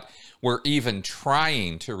thought were even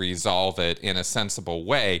trying to resolve it in a sensible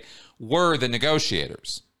way were the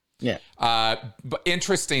negotiators. Yeah. But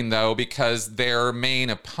interesting, though, because their main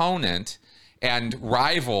opponent and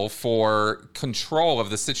rival for control of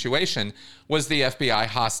the situation was the FBI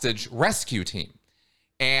hostage rescue team.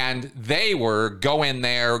 And they were going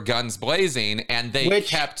there guns blazing, and they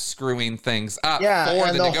kept screwing things up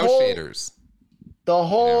for the negotiators. The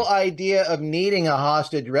whole idea of needing a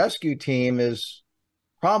hostage rescue team is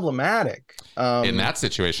problematic. In that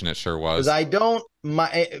situation, it sure was.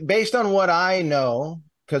 Based on what I know,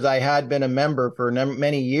 because I had been a member for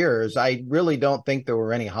many years, I really don't think there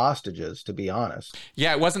were any hostages, to be honest.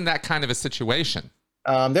 Yeah, it wasn't that kind of a situation.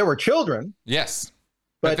 There were children. Yes.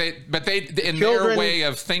 But they in their way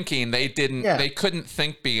of thinking, they couldn't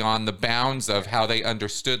think beyond the bounds of how they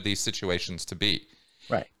understood these situations to be.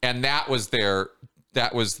 Right. And that was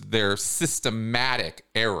their systematic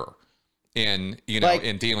error in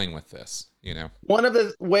dealing with this. One of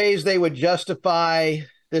the ways they would justify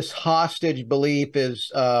this hostage belief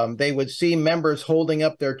is they would see members holding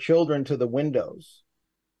up their children to the windows.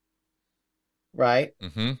 Right.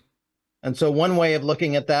 Mm-hmm. And so one way of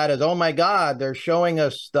looking at that is, oh my God, they're showing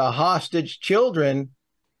us the hostage children.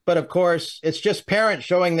 But of course, it's just parents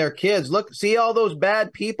showing their kids, look, see all those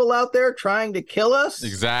bad people out there trying to kill us?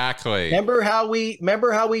 Exactly. Remember how we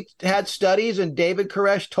had studies and David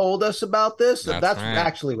Koresh told us about this? That's right.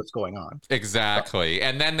 Actually what's going on. Exactly.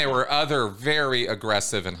 And then there were other very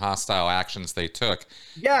aggressive and hostile actions they took.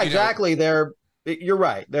 Yeah, exactly. You're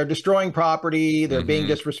right. They're destroying property. They're being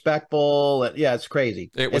disrespectful. Yeah, it's crazy.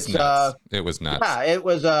 It was nuts. It was nuts. Yeah,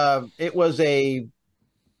 it was a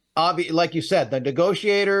obvious, like you said, the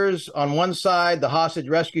negotiators on one side, the hostage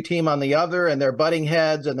rescue team on the other, and they're butting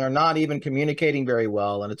heads, and they're not even communicating very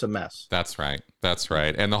well, and it's a mess. That's right.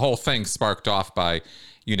 And the whole thing sparked off by,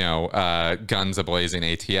 guns a-blazing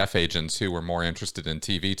ATF agents who were more interested in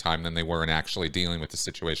TV time than they were in actually dealing with the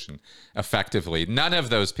situation effectively. None of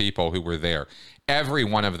those people who were there, every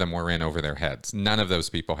one of them were in over their heads. None of those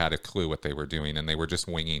people had a clue what they were doing, and they were just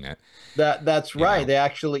winging it. That's right. They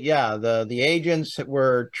actually, the agents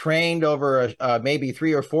were trained over maybe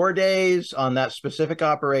 3 or 4 days on that specific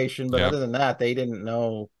operation, but other than that, they didn't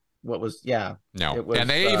know what was no. It was, and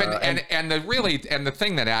they even and the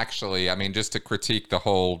thing that actually, I mean, just to critique the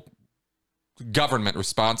whole government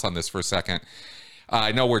response on this for a second,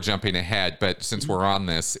 I know we're jumping ahead, but since we're on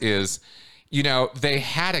this, is they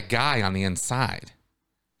had a guy on the inside.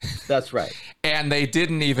 That's right. And they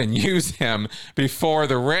didn't even use him before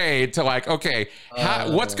the raid to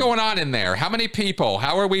what's going on in there? How many people?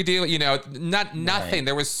 How are we dealing? Nothing.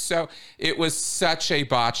 Right. It was such a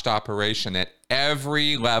botched operation at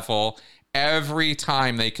every level. Every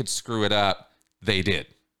time they could screw it up, they did.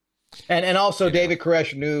 And also David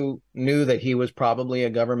Koresh knew that he was probably a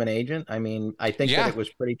government agent. I mean, I think that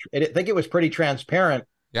it was pretty transparent.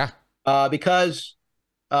 Yeah. Because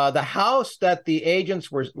the house that the agents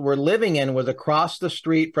were living in was across the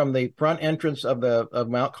street from the front entrance of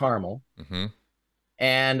Mount Carmel. Mm-hmm.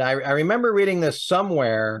 And I remember reading this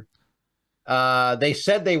somewhere. They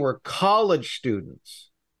said they were college students,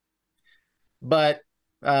 but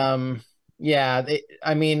the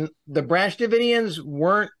Branch Davidians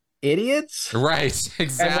weren't idiots. Right,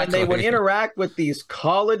 exactly. And when they would interact with these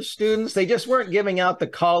college students, they just weren't giving out the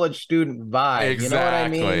college student vibe. Exactly. You know what I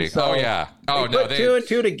mean? So they put two and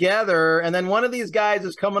two together, and then one of these guys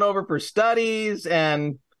is coming over for studies,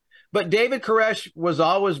 but David Koresh was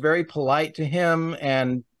always very polite to him,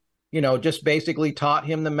 and just basically taught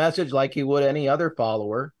him the message like he would any other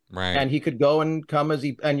follower. Right. And he could go and come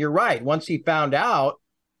and you're right. Once he found out,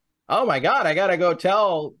 oh my God, I got to go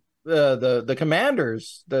tell the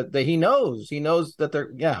commanders that he knows that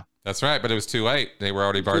they're, yeah. That's right. But it was too late. They were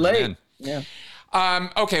already barging in. Yeah.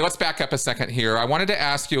 Okay, let's back up a second here. I wanted to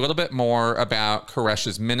ask you a little bit more about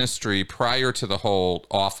Koresh's ministry prior to the whole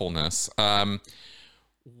awfulness.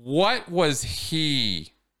 What was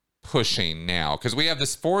he pushing now? Because we have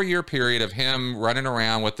this 4-year period of him running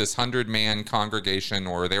around with this 100-man congregation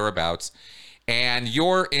or thereabouts, and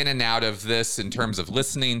you're in and out of this in terms of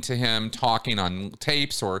listening to him, talking on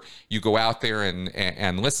tapes, or you go out there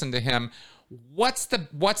and listen to him. What's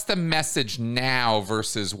the message now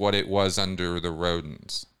versus what it was under the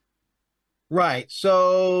Rodens? Right.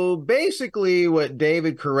 So basically what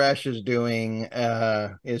David Koresh is doing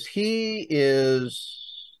is he is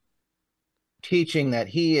teaching that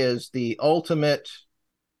he is the ultimate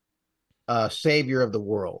savior of the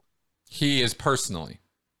world. He is personally.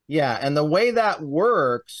 Yeah. And the way that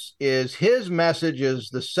works is his message is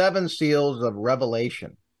the 7 seals of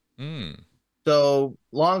Revelation. So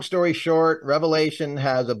long story short, Revelation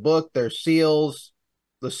has a book, there's seals,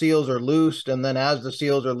 the seals are loosed. And then as the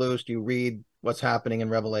seals are loosed, you read what's happening in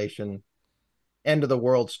Revelation, end of the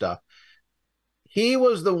world stuff. He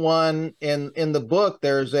was the one in the book.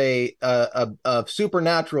 There's a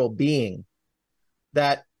supernatural being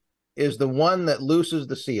that is the one that looses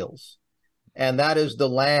the seals. And that is the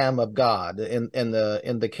Lamb of God in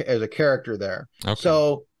the as a character there. Okay.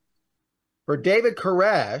 So for David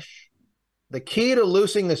Koresh, the key to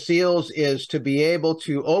loosing the seals is to be able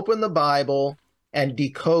to open the Bible and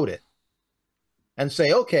decode it and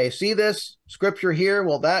say, okay, see this scripture here?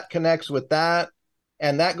 Well, that connects with that.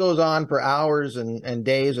 And that goes on for hours and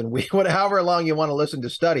days and weeks, however long you want to listen to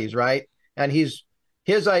studies, right? And his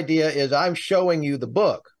idea is I'm showing you the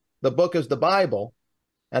book. The book is the Bible.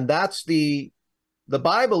 And that's the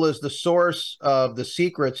Bible is the source of the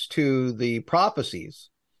secrets to the prophecies.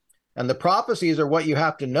 And the prophecies are what you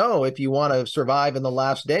have to know if you want to survive in the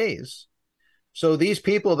last days. So these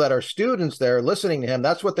people that are students there listening to him,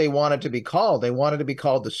 that's what they wanted to be called. They wanted to be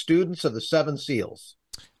called the students of the 7 seals.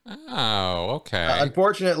 Oh, okay.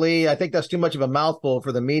 Unfortunately, I think that's too much of a mouthful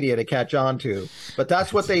for the media to catch on to. But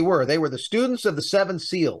that's what they were. They were the students of the 7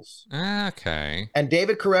 seals. Okay. And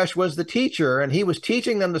David Koresh was the teacher, and he was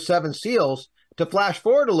teaching them the 7 seals. To flash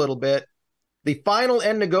forward a little bit, the final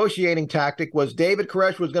end negotiating tactic was David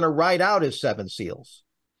Koresh was going to write out his 7 seals,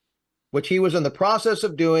 which he was in the process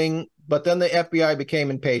of doing, but then the FBI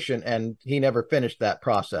became impatient and he never finished that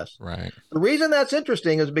process. Right. The reason that's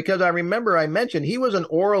interesting is because I remember I mentioned he was an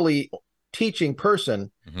orally teaching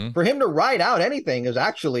person. Mm-hmm. For him to write out anything is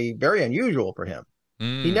actually very unusual for him.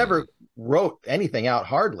 He never wrote anything out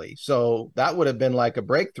hardly. So that would have been like a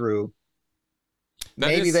breakthrough.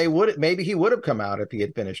 Maybe he would have come out if he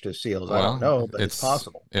had finished his seals. Well, I don't know, but it's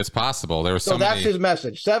possible. It's possible. There was so that's his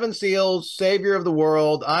message. 7 seals, savior of the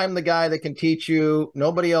world. I'm the guy that can teach you.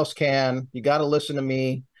 Nobody else can. You got to listen to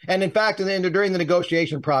me. And in fact, during the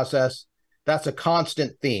negotiation process, that's a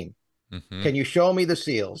constant theme. Mm-hmm. Can you show me the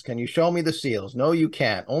seals? Can you show me the seals? No, you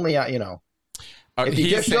can't. Only, if you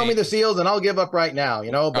just show me the seals, then I'll give up right now,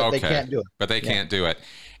 but they can't do it. But they can't do it.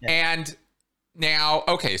 Yeah. And now,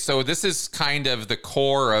 okay, so this is kind of the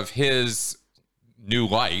core of his new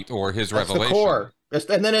light or his revelation. The core.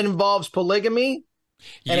 And then it involves polygamy.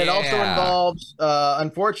 And it also involves,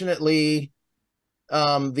 unfortunately,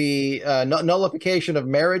 the nullification of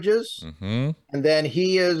marriages. Mm-hmm. And then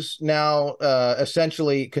he is now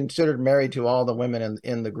essentially considered married to all the women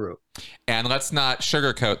in the group. And let's not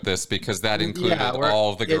sugarcoat this because that included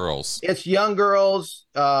all the girls. It's young girls,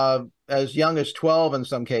 as young as 12 in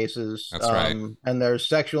some cases. That's right. And there's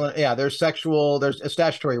there's a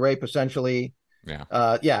statutory rape essentially. Yeah.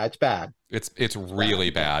 It's bad. It's really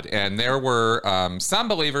bad. And there were some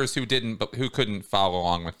believers who couldn't follow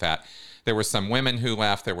along with that. There were some women who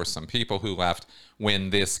left. There were some people who left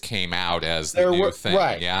when this came out as the new thing.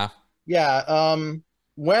 Right. Yeah. Yeah.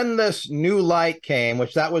 When this new light came,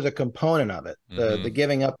 which that was a component of it, the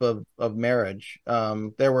giving up of marriage,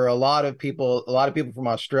 there were a lot of people from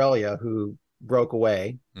Australia who broke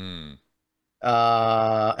away. Mm.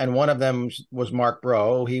 And one of them was Mark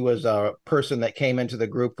Bro. He was a person that came into the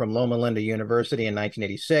group from Loma Linda University in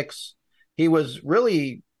 1986. He was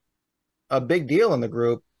really a big deal in the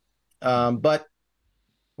group. But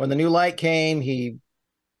when the new light came, he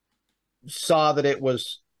saw that it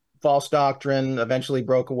was false doctrine, eventually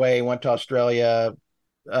broke away, went to Australia.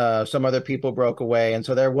 Some other people broke away. And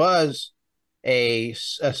so there was a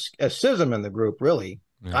schism in the group, really.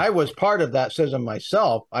 Yeah. I was part of that schism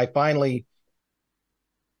myself. I finally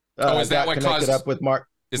Oh, is that got what connected caused? up with Mark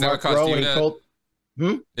Is that what Mark caused Rowe, you and he to? told.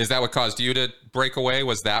 Hmm? Is that what caused you to break away?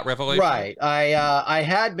 Was that revelation? Right. I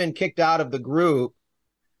had been kicked out of the group.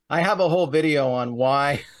 I have a whole video on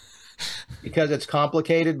why, because it's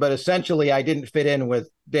complicated, but essentially I didn't fit in with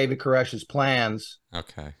David Koresh's plans,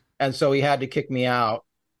 Okay. and so he had to kick me out.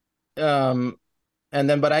 Um,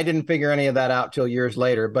 but I didn't figure any of that out till years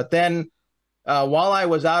later. But then, while I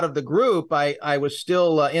was out of the group, I was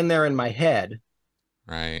still in there in my head,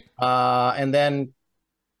 Right. and then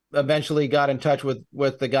eventually got in touch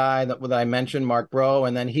with the guy that I mentioned, Mark Bro,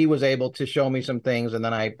 and then he was able to show me some things, and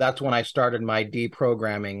then that's when I started my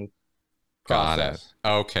deprogramming Got it. process.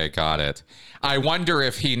 Okay, got it. I wonder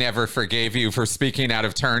if he never forgave you for speaking out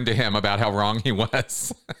of turn to him about how wrong he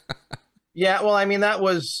was. Yeah, well, I mean, that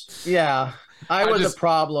was, yeah, I I was a just,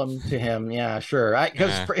 problem to him. Yeah, sure.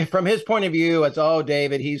 Because yeah, from his point of view, it's, oh,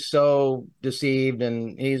 David, he's so deceived,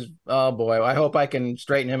 and oh boy, I hope I can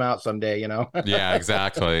straighten him out someday, you know? yeah,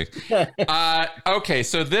 exactly. Okay,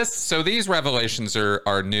 so these revelations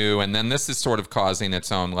are new, and then this is sort of causing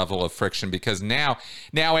its own level of friction because now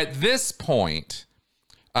at this point,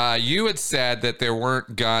 you had said that there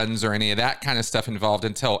weren't guns or any of that kind of stuff involved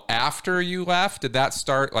until after you left. Did that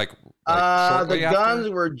start like shortly The after? guns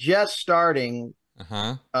were just starting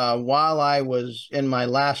Uh-huh. while I was in my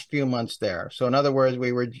last few months there. So in other words,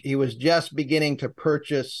 he was just beginning to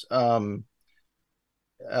purchase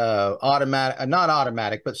automatic, not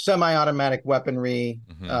automatic, but semi-automatic weaponry,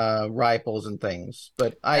 rifles and things.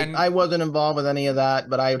 But And I wasn't involved with any of that,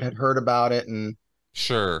 but I had heard about it. And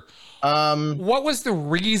sure. um What was the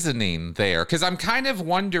reasoning there? Because I'm kind of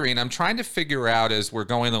wondering. I'm trying to figure out as we're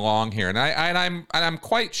going along here, and I'm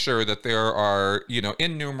quite sure that there are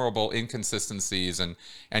innumerable inconsistencies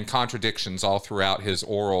and contradictions all throughout his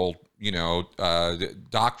oral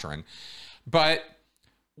doctrine. But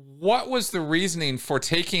what was the reasoning for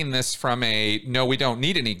taking this from a no, we don't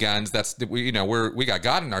need any guns. We got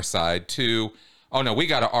God on our side to oh no, we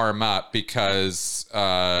got to arm up because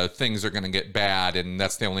things are going to get bad, and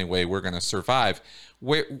that's the only way we're going to survive.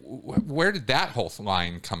 Where did that whole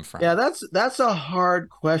line come from? yeah, that's a hard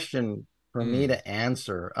question for me Mm, to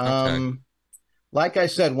answer. okay, Like I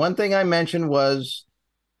said, one thing I mentioned was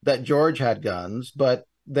that George had guns, but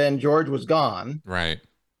then George was gone. right.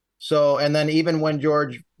 So, and then even when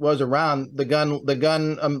George was around, the gun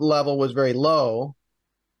level was very low.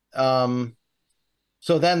 Um,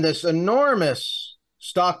 so then this enormous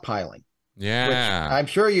stockpiling, which Yeah, I'm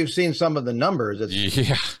sure you've seen some of the numbers. It's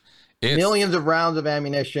yeah. It's. millions of rounds of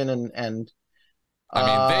ammunition, and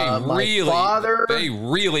I mean, my father. they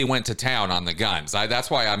really went to town on the guns.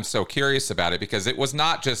 That's why I'm so curious about it because it was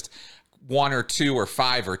not just one or two or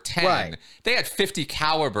five or 10. Right. They had 50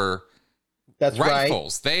 caliber That's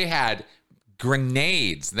rifles. They had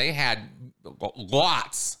grenades. They had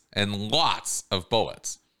lots and lots of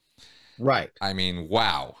bullets. right. I mean,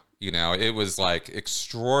 wow. It was like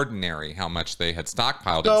extraordinary how much they had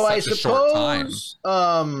stockpiled So I in such a short time.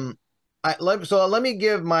 suppose, let me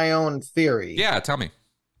give my own theory. Yeah, tell me.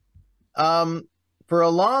 For a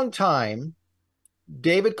long time,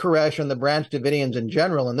 David Koresh and the Branch Davidians in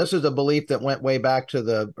general, and this is a belief that went way back to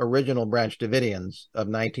the original Branch Davidians of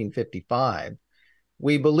 1955.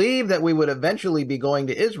 We believed that we would eventually be going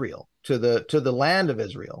to Israel, to the land of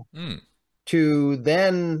Israel, to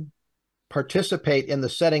then participate in the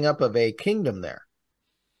setting up of a kingdom there.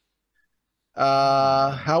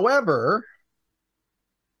 However,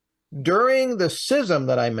 during the schism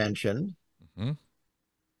that I mentioned,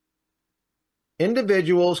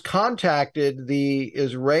 individuals contacted the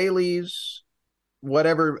Israelis,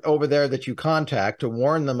 whatever over there that you contact, to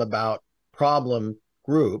warn them about problem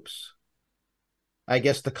groups. I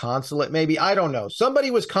guess the consulate, maybe, I don't know.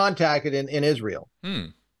 Somebody was contacted in Israel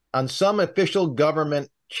on some official government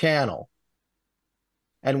channel.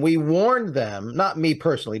 And we warned them, not me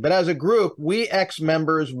personally, but as a group, we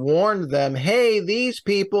ex-members warned them, hey, these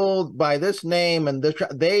people by this name and this,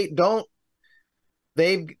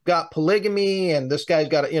 they've got polygamy and this guy's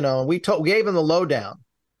got, we gave them the lowdown.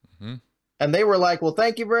 And they were like, well,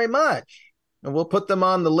 thank you very much. And we'll put them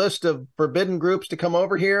on the list of forbidden groups to come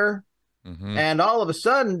over here. And all of a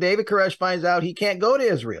sudden, David Koresh finds out he can't go to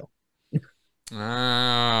Israel.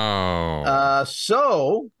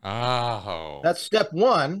 So that's step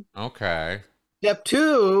one. Okay. Step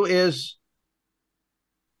two is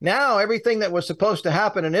now everything that was supposed to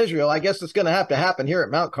happen in Israel, I guess it's going to have to happen here at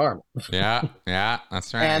Mount Carmel. Yeah,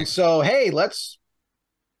 that's right. And so, hey, let's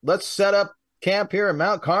set up camp here at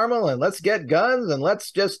Mount Carmel and let's get guns and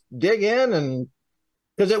let's just dig in. And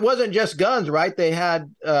because it wasn't just guns, right? They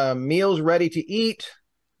had meals ready to eat.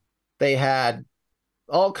 They had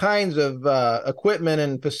all kinds of equipment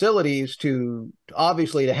and facilities to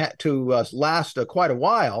obviously to last quite a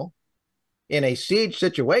while in a siege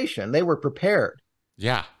situation. They were prepared.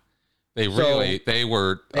 Yeah, they really they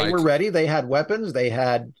were ready. They had weapons. They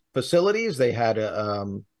had facilities. They had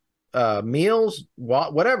meals.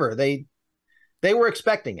 Whatever they were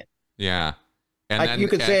expecting it. Yeah, and then, you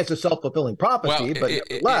could say it's a self-fulfilling prophecy, but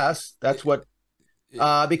nevertheless, that's what.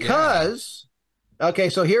 Because okay,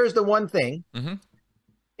 so here's the one thing. Mm-hmm.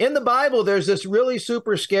 In the Bible, there's this really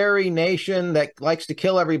super scary nation that likes to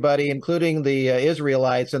kill everybody, including the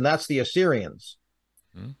Israelites, and that's the Assyrians.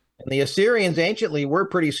 Mm-hmm. And the Assyrians anciently were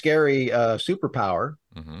pretty scary superpower,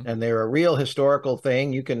 mm-hmm. and they're a real historical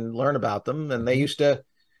thing. You can learn about them. And mm-hmm. they used to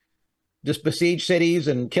just besiege cities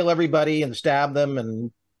and kill everybody and stab them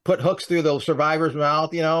and put hooks through the survivor's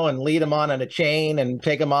mouth, and lead them on a chain and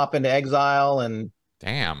take them off into exile. And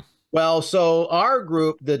damn. Well, so our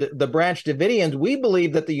group, the Branch Davidians, we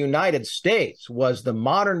believe that the United States was the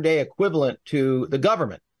modern day equivalent to the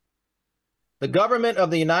government. The government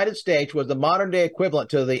of the United States was the modern day equivalent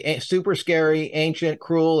to the super scary, ancient,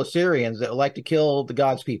 cruel Assyrians that like to kill the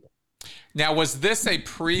God's people. Now, was this a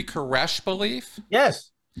pre-Koresh belief?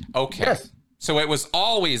 Yes. Okay. Yes. So it was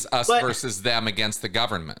always us versus them against the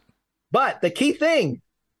government. But the key thing,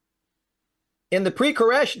 in the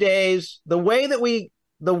pre-Koresh days, the way that we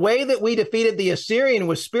defeated the Assyrian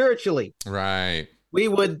was spiritually. Right. We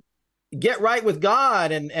would get right with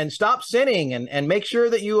God and stop sinning and make sure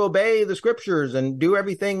that you obey the scriptures and do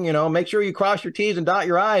everything, make sure you cross your T's and dot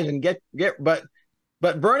your I's and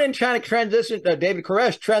but Vernon David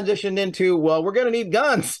Koresh transitioned into, well, we're going to need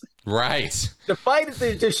guns. Right.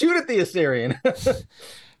 to shoot at the Assyrian. Because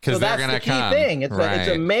they're going to come. Thing. It's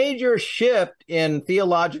a major shift in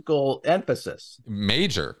theological emphasis.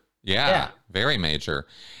 Major. Yeah, very major.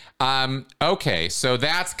 Okay, so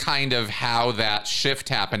that's kind of how that shift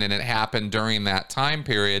happened, and it happened during that time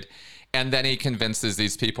period. And then he convinces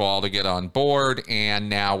these people all to get on board, and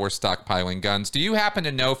now we're stockpiling guns. Do you happen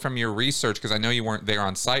to know from your research, because I know you weren't there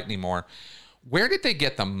on site anymore, where did they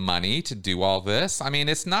get the money to do all this? I mean,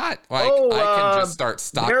 it's not like I can just start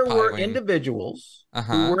stockpiling. There were individuals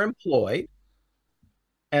who were employed,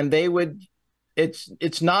 and they would...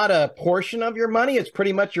 It's not a portion of your money. It's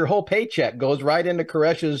pretty much your whole paycheck goes right into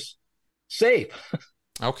Koresh's safe.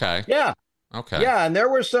 Okay. Yeah. Okay. Yeah, and there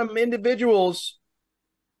were some individuals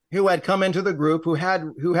who had come into the group who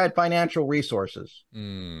had financial resources.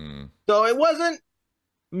 So it wasn't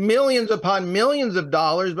millions upon millions of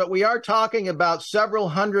dollars, but we are talking about several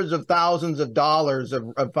hundreds of thousands of dollars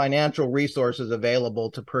of financial resources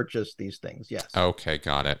available to purchase these things. Yes. Okay,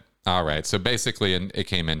 got it. All right. So basically it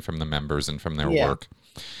came in from the members and from their work.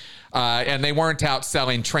 And they weren't out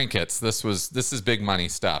selling trinkets. This is big money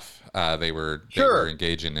stuff. They were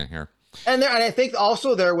engaging in here. And I think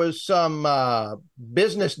also there was some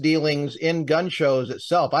business dealings in gun shows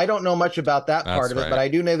itself. I don't know much about that part of it, but I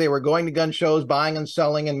do know they were going to gun shows, buying and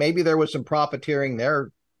selling, and maybe there was some profiteering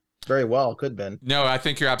there. Very well, could have been. No, I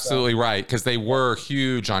think you're absolutely right, because they were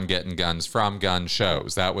huge on getting guns from gun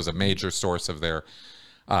shows. That was a major source of their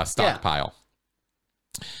stockpile.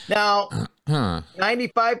 Now,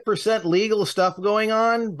 95% legal stuff going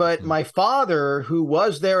on, but my father, who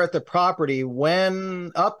was there at the property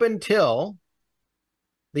when up until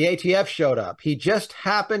the ATF showed up, he just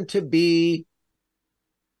happened to be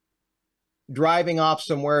driving off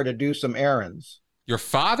somewhere to do some errands. Your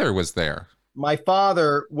father was there? My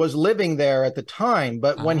father was living there at the time,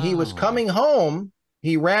 but when he was coming home,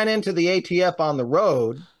 he ran into the ATF on the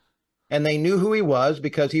road, and they knew who he was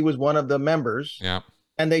because he was one of the members. Yeah.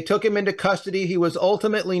 And they took him into custody. He was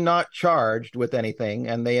ultimately not charged with anything,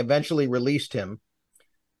 and they eventually released him.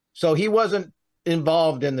 So he wasn't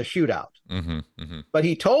involved in the shootout. But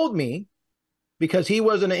he told me, because he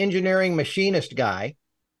was an engineering machinist guy,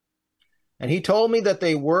 and he told me that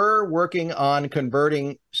they were working on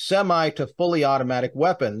converting semi to fully automatic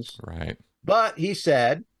weapons. Right. But he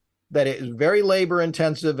said that it is very labor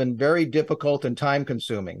intensive and very difficult and time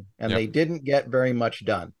consuming, and they didn't get very much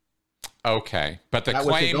done. Okay, but the that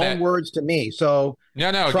claim was his own words to me. So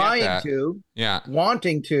trying to,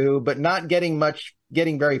 wanting to, but not getting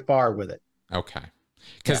very far with it. Okay,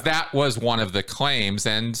 because that was one of the claims,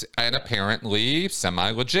 and apparently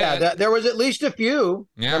semi-legit. Yeah, there was at least a few.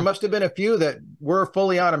 Yeah. There must have been a few that were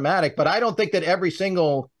fully automatic, but I don't think that every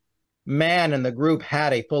single man in the group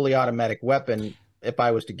had a fully automatic weapon, if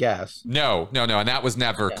I was to guess. No, and that was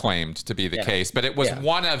never claimed to be the case, but it was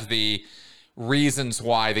one of the reasons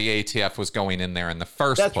why the ATF was going in there in the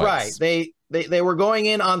first That's place. right. They were going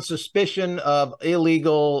in on suspicion of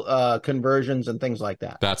illegal conversions and things like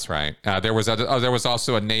that. That's right. There was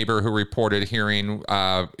also a neighbor who reported hearing,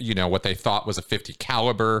 what they thought was a 50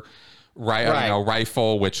 caliber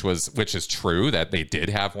rifle, which is true that they did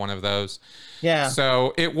have one of those. Yeah.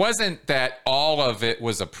 So it wasn't that all of it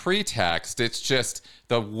was a pretext. It's just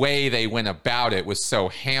the way they went about it was so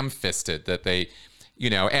ham-fisted that they,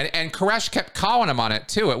 and Koresh kept calling him on it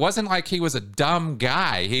too. It wasn't like he was a dumb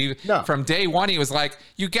guy. From day one, he was like,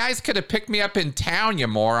 "You guys could have picked me up in town, you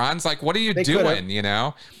morons! Like, what are you doing?"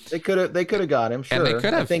 They could have got him. Sure, and they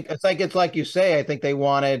could have. I think it's like you say. I think they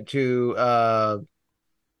wanted to.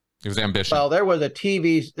 It was ambition. Well, there was a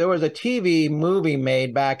TV movie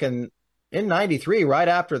made back in '93, right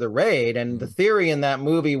after the raid, and the theory in that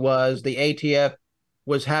movie was the ATF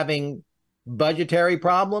was having budgetary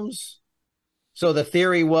problems. So the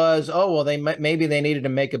theory was, maybe they needed to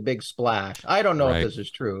make a big splash. I don't know if this is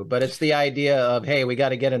true, but it's the idea of, hey, we got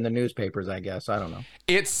to get in the newspapers, I guess. I don't know.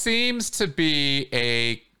 It seems to be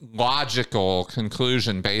a logical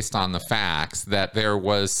conclusion based on the facts that there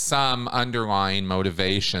was some underlying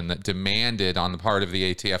motivation that demanded on the part of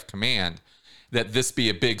the ATF command that this be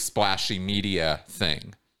a big splashy media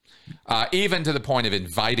thing, even to the point of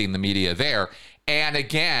inviting the media there. And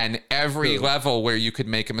again, every level where you could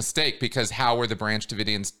make a mistake, because how were the Branch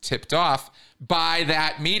Davidians tipped off? By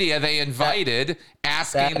that media they invited,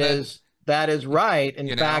 asking that is right.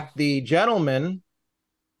 In fact, the gentleman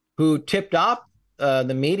who tipped off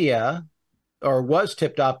the media, or was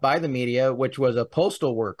tipped off by the media, which was a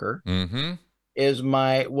postal worker, was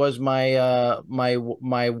my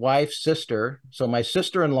wife's sister. So my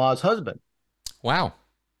sister-in-law's husband. Wow.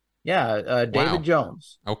 Yeah, David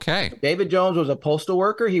Jones. Okay. David Jones was a postal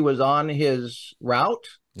worker. He was on his route.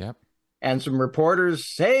 Yep. And some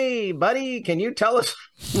reporters, "Hey, buddy, can you tell us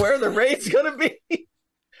where the raid's going to be?"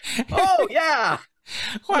 Oh, yeah.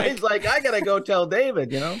 He's like, "I got to go tell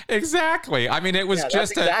David, Exactly. I mean, it was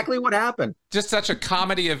just exactly what happened. Just such a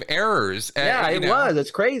comedy of errors. Yeah, it was.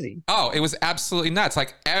 It's crazy. Oh, it was absolutely nuts.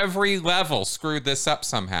 Like every level screwed this up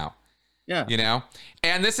somehow. Yeah.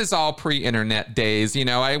 And this is all pre-internet days.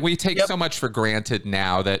 We take so much for granted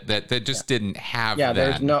now that just didn't have.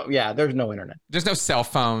 There's no internet. There's no cell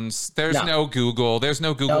phones. There's no Google. There's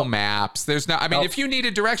no Google Maps. There's no. I mean, if you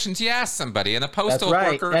needed directions, you ask somebody. And a postal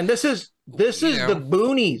worker. And this is the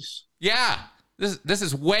boonies. Yeah. This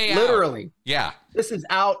is way literally. Out. Yeah. This is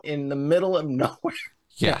out in the middle of nowhere.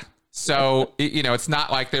 Yeah. So, it's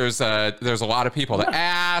not like there's a lot of people to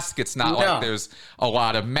ask. It's not like there's a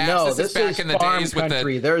lot of maps. No, this is back in the days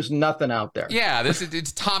country. There's nothing out there. Yeah,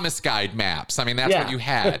 it's Thomas Guide maps. I mean, that's what you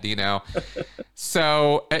had,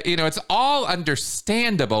 So, it's all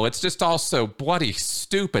understandable. It's just also bloody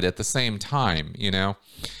stupid at the same time,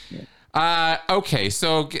 Okay,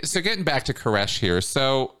 so getting back to Koresh here.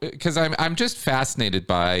 So, because I'm just fascinated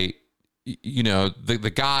by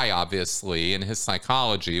the guy, obviously, and his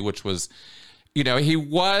psychology, which was, he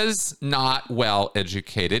was not well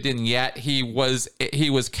educated, and yet he was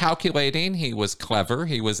calculating, he was clever,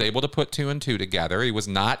 he was able to put two and two together. He was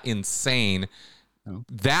not insane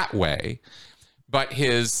that way, but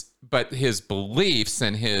his beliefs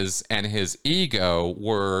and his ego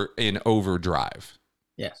were in overdrive.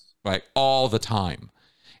 Yes. Like all the time.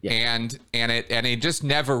 Yeah. And he just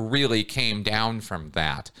never really came down from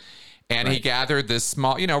that. And he gathered this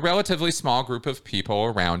small, relatively small group of people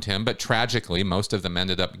around him, but tragically, most of them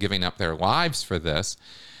ended up giving up their lives for this.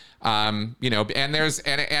 And we're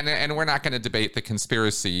not going to debate the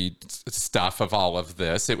conspiracy stuff of all of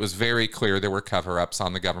this. It was very clear there were cover-ups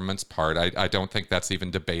on the government's part. I don't think that's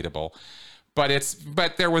even debatable.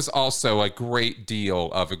 But there was also a great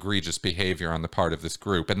deal of egregious behavior on the part of this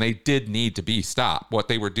group, and they did need to be stopped. What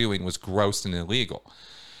they were doing was gross and illegal.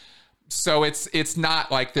 So it's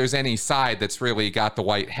not like there's any side that's really got the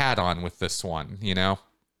white hat on with this one,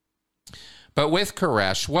 But with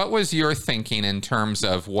Koresh, what was your thinking in terms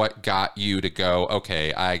of what got you to go,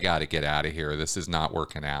 okay, I got to get out of here. This is not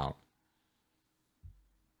working out.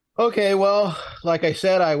 Okay, well, like I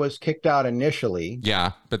said, I was kicked out initially.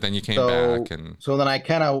 Yeah, but then you came back. And so then I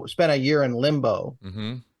kind of spent a year in limbo.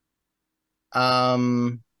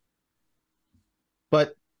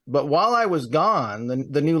 But while I was gone,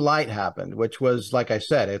 the new light happened, which was, like I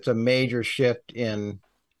said, it's a major shift in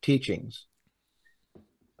teachings.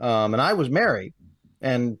 And I was married,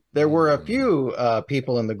 and there were a few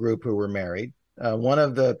people in the group who were married. One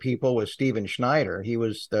of the people was Stephen Schneider. He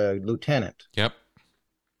was the lieutenant. Yep.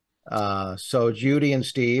 So Judy and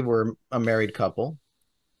Steve were a married couple.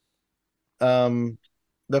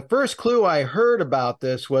 the first clue I heard about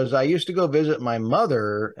this was I used to go visit my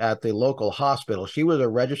mother at the local hospital. She was a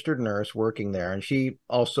registered nurse working there, and she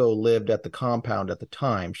also lived at the compound at the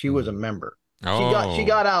time. She was a member. She Oh,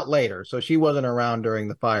 got out later, so she wasn't around during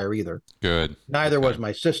the fire either. good. Neither Okay. was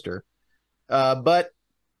my sister. But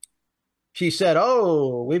she said,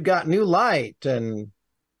 "Oh, we've got new light, and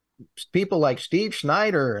people like Steve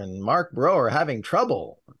Schneider and Mark Bro are having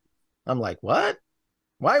trouble." I'm like, "What?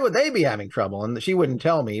 Why would they be having trouble?" And she wouldn't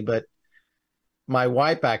tell me, but my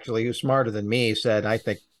wife, actually, who's smarter than me, said, I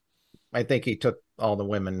think he took all the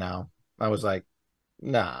women now." I was like,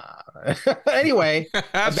 "Nah." Anyway,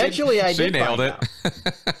 eventually I she did nailed find it.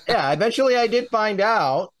 out. Yeah, eventually I did find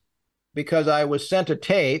out because I was sent a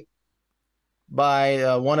tape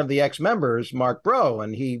by one of the ex-members, Mark Bro,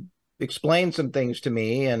 and he explained some things to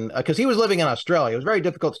me. And because he was living in Australia, it was very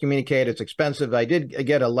difficult to communicate. It's expensive. I did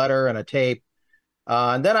get a letter and a tape.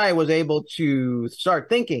 And then I was able to start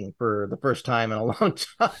thinking for the first time in a long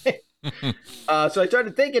time. So I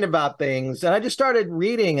started thinking about things, and I just started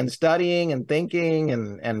reading and studying and thinking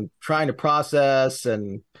and trying to process,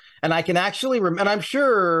 and I can actually and I'm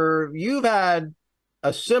sure you've had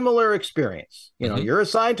a similar experience. You know, Mhm. you're a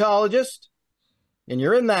Scientologist, and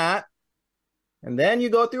you're in that, and then you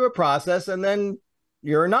go through a process, and then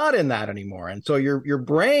you're not in that anymore, and so your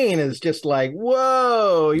brain is just like,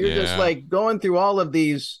 whoa, you're just Yeah. like going through all of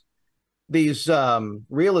these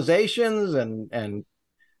realizations, and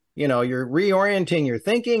you know, you're reorienting your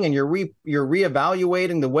thinking, and you're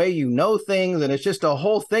reevaluating the way you know things, and it's just a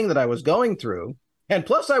whole thing that I was going through. And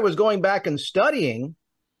plus I was going back and studying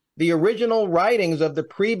the original writings of the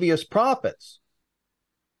previous prophets.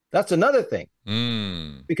 That's another thing,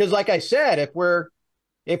 Mm. because like I said, if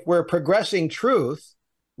we're progressing truth,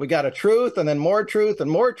 we got a truth and then more truth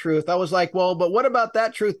and more truth. I was like, well, but what about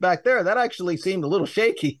that truth back there? That actually seemed a little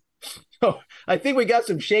shaky. So I think we got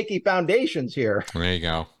some shaky foundations here. There you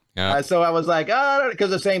go. Yeah. So I was like,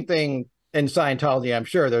 because the same thing in Scientology, I'm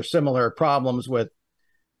sure there's similar problems with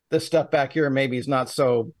this stuff back here. Maybe it's not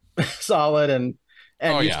so solid, Oh,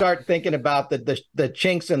 and you yeah. start thinking about the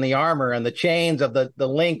chinks in the armor, and the chains of the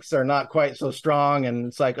links are not quite so strong, and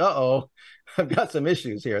it's like, uh-oh, I've got some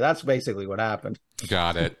issues here. That's basically what happened.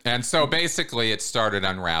 Got it. And so basically it started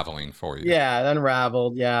unraveling for you. Yeah, it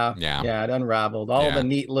unraveled. Yeah, Yeah. yeah, it unraveled. Yeah. All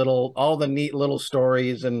the neat little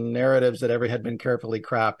stories and narratives that ever had been carefully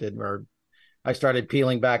crafted. Where I started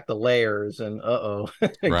peeling back the layers, and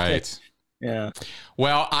Right. yeah,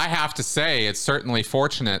 Well, I have to say, it's certainly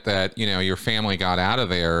fortunate that, your family got out of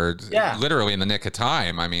there yeah, literally in the nick of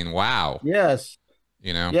time. I mean, wow. yes,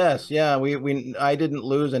 You know? yes, yeah. We I didn't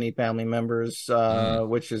lose any family members, Mm.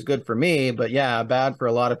 which is good for me. But yeah, bad for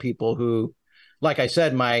a lot of people who, like I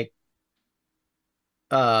said, my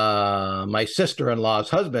sister-in-law's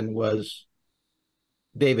husband was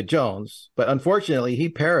David Jones, but unfortunately he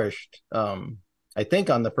perished. I think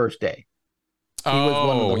on the first day. He was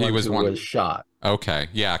one of Oh, the he ones was who one. was shot. Okay.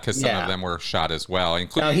 Yeah. Because some of Yeah. them were shot as well, Now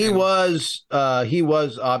including. he was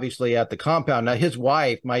obviously at the compound. Now his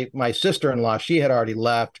wife, my sister-in-law, she had already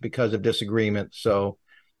left because of disagreement. So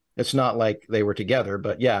it's not like they were together,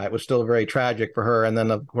 but yeah, it was still very tragic for her. And then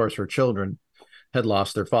of course her children had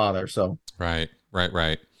lost their father. So Right. Right.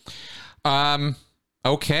 Right. Um,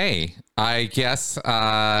 okay. I guess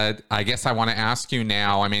I want to ask you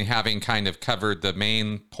now. I mean, having kind of covered the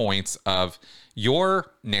main points of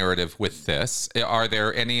your narrative with this, are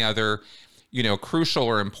there any other, crucial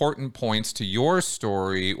or important points to your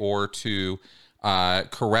story or to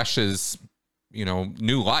Koresh's,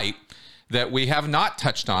 new light that we have not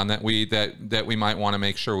touched on that we might want to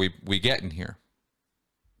make sure we get in here?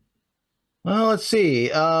 well, let's see.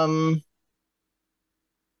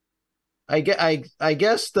 I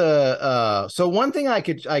guess the so one thing I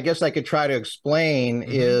guess I could try to explain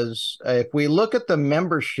Mm-hmm. is if we look at the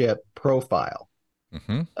membership profile,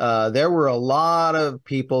 Mm-hmm. there were a lot of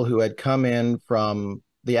people who had come in from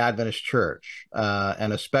the Adventist Church,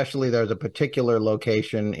 and especially there's a particular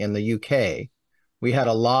location in the UK. We had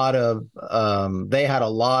a lot of they had a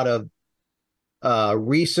lot of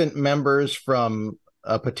recent members from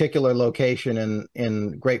a particular location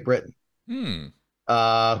in Great Britain, Hmm.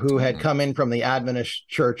 who had Hmm. come in from the Adventist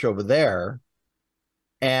church over there.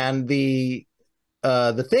 And the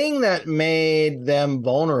thing that made them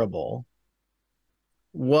vulnerable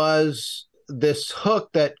was this hook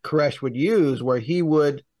that Koresh would use, where he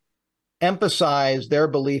would emphasize their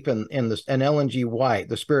belief in this in Ellen G. White,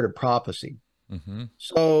 the spirit of prophecy. Mm-hmm.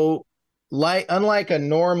 So, unlike a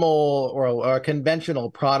normal or a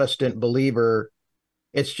conventional Protestant believer,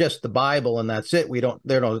 it's just the Bible and that's it. We don't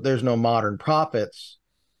there's no modern prophets.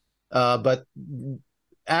 But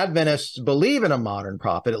Adventists believe in a modern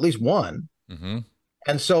prophet, at least one. Mm-hmm.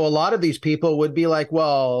 And so a lot of these people would be like,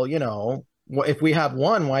 well, if we have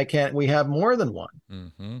one, why can't we have more than one?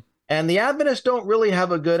 Mm-hmm. And the Adventists don't really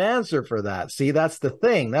have a good answer for that. See, that's the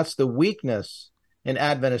thing. That's the weakness in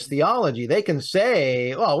Adventist theology. They can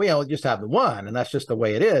say, well, we just have the one, and that's just the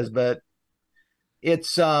way it is. But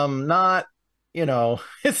it's not,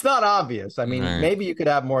 it's not obvious. I mean, maybe you could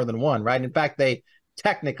have more than one, right? In fact, they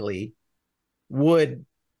technically would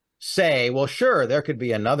say, well, sure, there could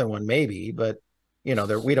be another one, maybe, but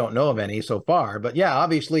we don't know of any so far. But yeah,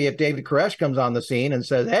 obviously, if David Koresh comes on the scene and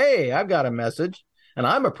says, hey, I've got a message and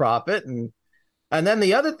I'm a prophet. And then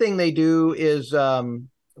the other thing they do is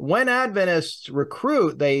when Adventists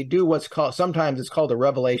recruit, they do sometimes it's called a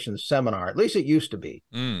Revelation seminar. At least it used to be.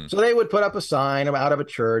 So they would put up a sign out of a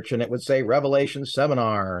church and it would say Revelation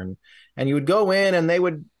seminar. And you would go in and they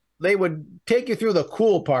would take you through the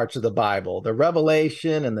cool parts of the Bible, the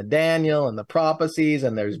Revelation and the Daniel and the prophecies,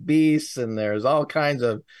 and there's beasts and there's all kinds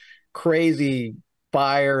of crazy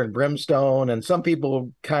fire and brimstone. And some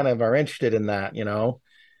people kind of are interested in that, In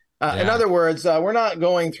other words, we're not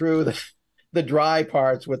going through the dry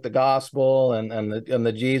parts with the gospel and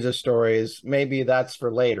the Jesus stories. Maybe that's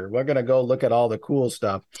for later. We're going to go look at all the cool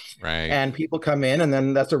stuff. Right. And people come in and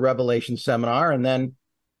then that's a Revelation seminar. And then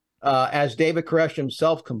as David Koresh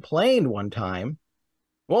himself complained one time,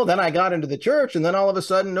 well, then I got into the church and then all of a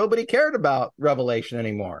sudden nobody cared about Revelation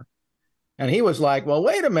anymore. And he was like, well,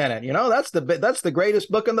 wait a minute, that's the greatest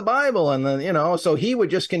book in the Bible. And then, so he would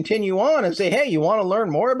just continue on and say, hey, you want to learn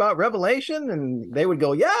more about Revelation? And they would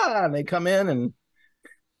go, yeah. And they come in. And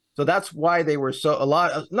so that's why they were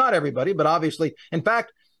not everybody, but obviously, in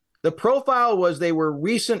fact, the profile was they were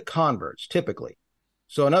recent converts typically.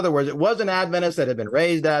 So in other words, it wasn't Adventists that had been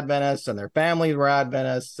raised Adventists and their families were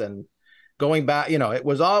Adventists and going back, it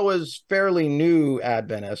was always fairly new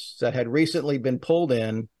Adventists that had recently been pulled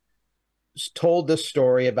in, told this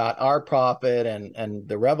story about our prophet and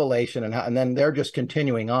the revelation and then they're just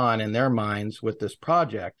continuing on in their minds with this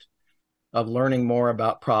project of learning more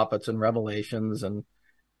about prophets and revelations. And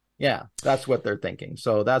yeah, that's what they're thinking.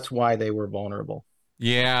 So that's why they were vulnerable.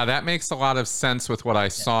 Yeah, that makes a lot of sense with what I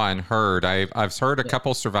saw and heard. I've heard a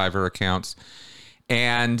couple survivor accounts,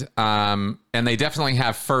 and they definitely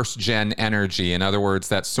have first gen energy. In other words,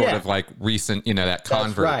 that's sort of like recent, that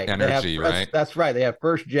convert energy, right? That's right. They have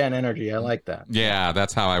first gen energy. I like that. Yeah,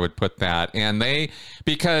 that's how I would put that. And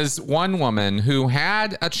because one woman who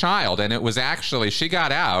had a child, and it was actually she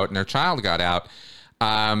got out, and her child got out.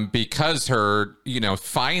 Because her,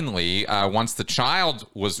 finally, once the child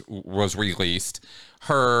was released,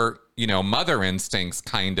 her, mother instincts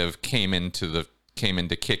kind of came into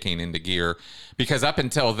kicking into gear, because up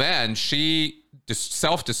until then she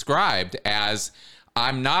self-described as,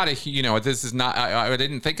 I'm not this is not, I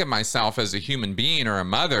didn't think of myself as a human being or a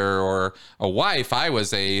mother or a wife. I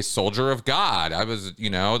was a soldier of God. I was,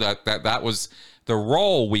 that was the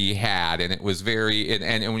role we had. And it was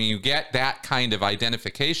and when you get that kind of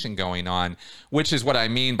identification going on, which is what I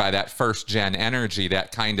mean by that first gen energy,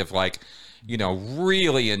 that kind of like,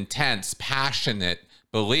 really intense, passionate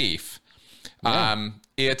belief. Yeah.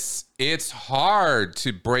 It's hard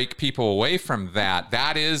to break people away from that.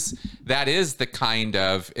 That is the kind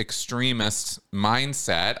of extremist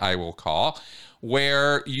mindset, I will call,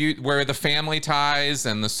 where the family ties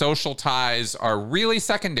and the social ties are really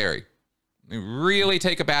secondary. They really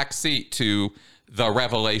take a back seat to the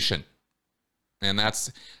revelation. And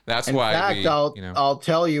that's in why fact, I'll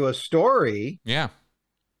tell you a story. Yeah.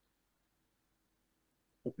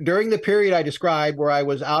 During the period I described where I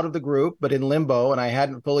was out of the group, but in limbo and I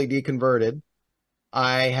hadn't fully deconverted,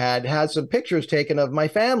 I had some pictures taken of my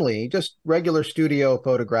family, just regular studio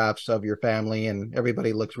photographs of your family, and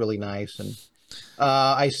everybody looks really nice. And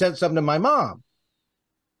I sent some to my mom,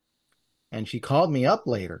 and she called me up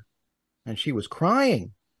later, and she was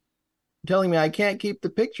crying, telling me, I can't keep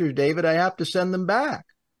the pictures, David. I have to send them back.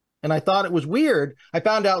 And I thought it was weird. I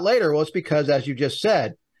found out later, well, it's because, as you just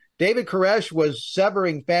said, David Koresh was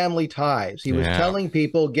severing family ties. He was telling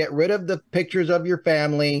people, get rid of the pictures of your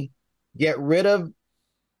family, get rid of,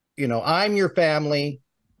 I'm your family.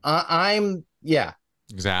 Exactly.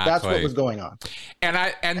 That's what was going on.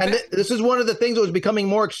 And this is one of the things that was becoming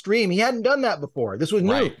more extreme. He hadn't done that before. This was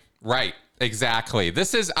new. Right. Exactly.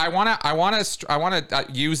 This is, I want to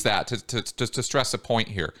use that to stress a point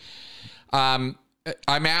here.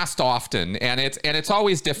 I'm asked often, and it's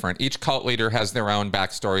always different. Each cult leader has their own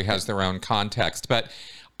backstory, has their own context, but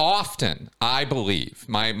often I believe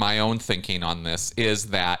my own thinking on this is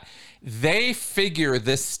that they figure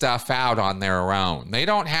this stuff out on their own. They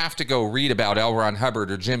don't have to go read about L. Ron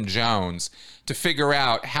Hubbard or Jim Jones to figure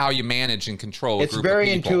out how you manage and control a It's group of very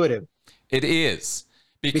people. intuitive. It is.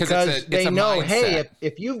 Because They it's a know, mindset. hey,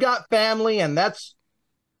 if you've got family and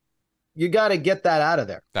you got to get that out of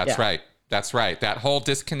there. That's right. That's right. That whole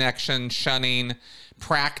disconnection, shunning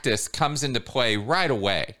practice comes into play right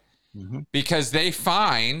away because they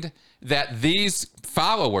find that these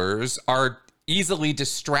followers are easily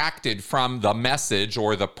distracted from the message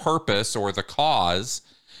or the purpose or the cause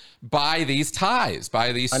by these ties,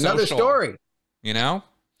 by these Another social, story. you know?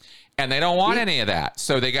 And they don't want any of that.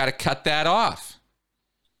 So they got to cut that off.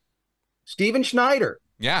 Stephen Schneider.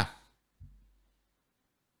 Yeah.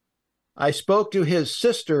 I spoke to his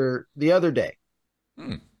sister the other day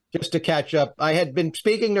just to catch up. I had been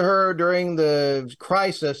speaking to her during the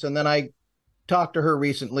crisis, and then I talked to her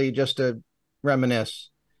recently just to reminisce.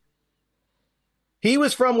 He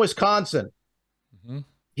was from Wisconsin.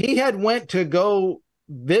 He had went to go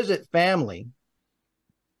visit family,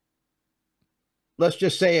 let's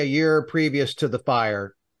just say a year previous to the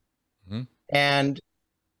fire. And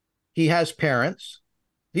he has parents.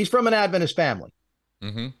 He's from an Adventist family.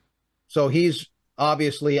 So he's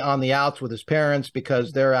obviously on the outs with his parents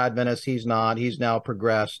because they're Adventists. He's not. He's now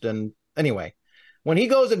progressed. And anyway, when he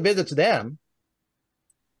goes and visits them,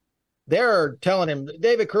 they're telling him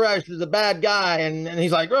David Koresh is a bad guy. And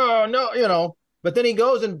he's like, oh, no, you know. But then he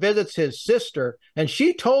goes and visits his sister. And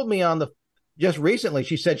she told me just recently,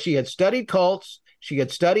 she said she had studied cults. She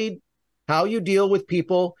had studied how you deal with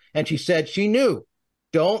people. And she said she knew,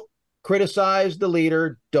 don't criticize the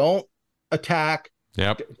leader. Don't attack.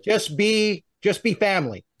 Yep. Just be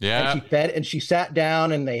family. Yeah. And she fed and she sat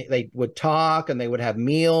down and they would talk and they would have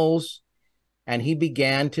meals. And he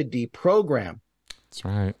began to deprogram. That's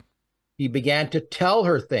right. He began to tell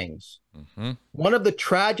her things. One of the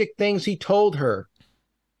tragic things he told her,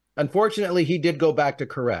 unfortunately, he did go back to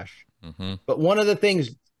Koresh. But one of the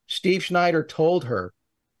things Steve Schneider told her,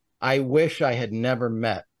 I wish I had never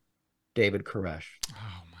met David Koresh.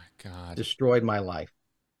 Oh my God. Destroyed my life.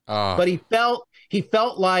 Oh. But he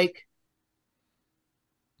felt like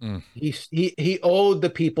he owed the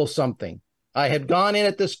people something. I had gone in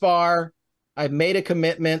it this far. I've made a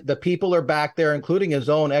commitment. The people are back there, including his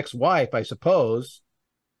own ex-wife, I suppose.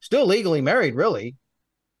 Still legally married, really.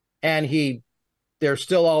 And there's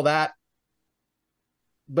still all that.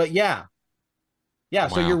 But yeah. Wow.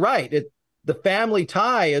 So you're right. The family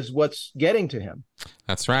tie is what's getting to him.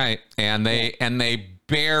 That's right. And they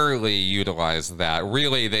barely utilized that.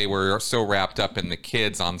 Really, they were so wrapped up in the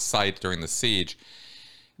kids on site during the siege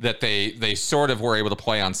that they sort of were able to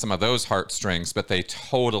play on some of those heartstrings, but they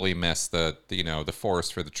totally missed the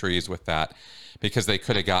forest for the trees with that, because they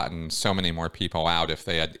could have gotten so many more people out if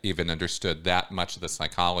they had even understood that much of the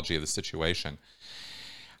psychology of the situation.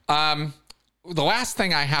 The last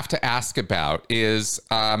thing I have to ask about is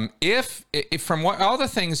if from all the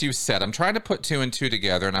things you said, I'm trying to put two and two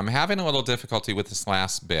together, and I'm having a little difficulty with this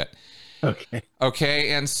last bit.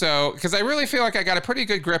 Okay. And so, because I really feel like I got a pretty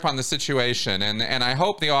good grip on the situation, and I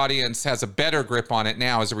hope the audience has a better grip on it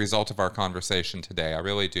now as a result of our conversation today. I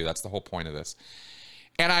really do. That's the whole point of this.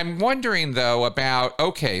 And I'm wondering, though, about,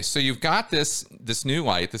 okay, so you've got this new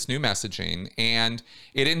light, this new messaging, and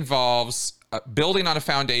it involves building on a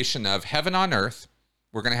foundation of heaven on earth.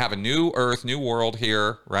 We're going to have a new earth, new world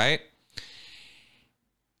here, right?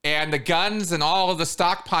 And the guns and all of the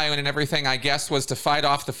stockpiling and everything, I guess, was to fight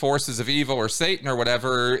off the forces of evil or Satan or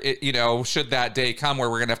whatever, should that day come where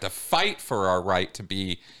we're going to have to fight for our right to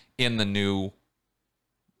be in the new,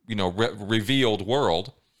 revealed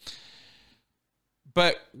world.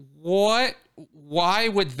 But why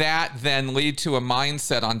would that then lead to a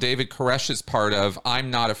mindset on David Koresh's part of, I'm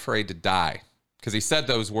not afraid to die? Because he said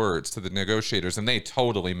those words to the negotiators and they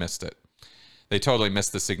totally missed it. They totally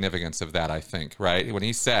missed the significance of that, I think, right? When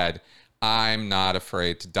he said, I'm not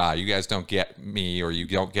afraid to die. You guys don't get me, or you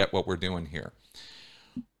don't get what we're doing here.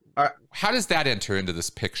 How does that enter into this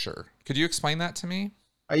picture? Could you explain that to me?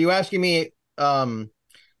 Are you asking me how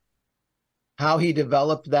he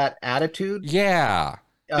developed that attitude? Yeah.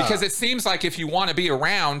 Because it seems like if you want to be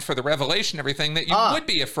around for the revelation, everything, that you would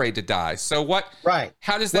be afraid to die. So what? Right.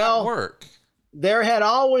 How does that work? There had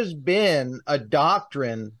always been a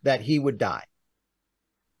doctrine that he would die.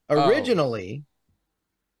 Originally,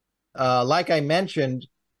 like I mentioned,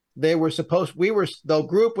 the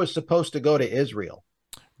group was supposed to go to Israel,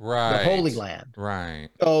 right, the Holy Land. Right.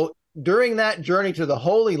 So during that journey to the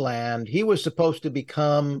Holy Land, he was supposed to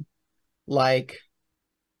become like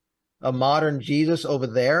a modern Jesus over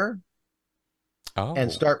there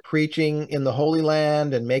and start preaching in the Holy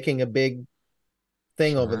Land and making a big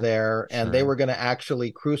thing over there. And they were going to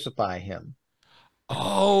actually crucify him.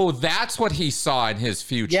 Oh, that's what he saw in his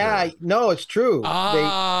future. Yeah, no, it's true.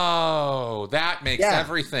 That makes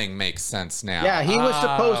everything makes sense now. Yeah, he was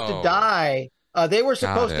supposed to die. They were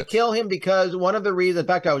supposed to kill him because one of the reasons, in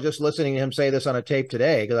fact, I was just listening to him say this on a tape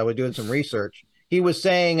today because I was doing some research. He was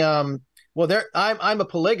saying, well, I'm a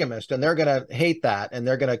polygamist and they're going to hate that and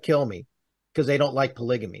they're going to kill me because they don't like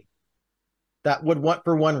polygamy. That would want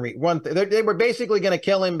for one reason. They were basically going to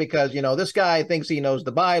kill him because, this guy thinks he knows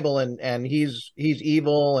the Bible and he's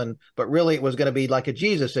evil. But really it was going to be like a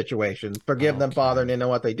Jesus situation. Forgive them, Father, and they know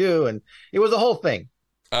what they do. And it was a whole thing.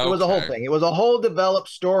 It was a whole thing. It was a whole developed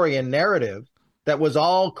story and narrative that was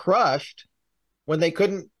all crushed when they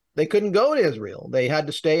couldn't go to Israel. They had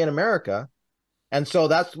to stay in America. And so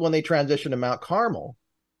that's when they transitioned to Mount Carmel.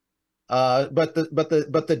 But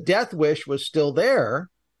the death wish was still there.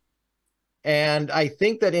 And I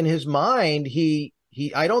think that in his mind,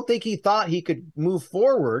 I don't think he thought he could move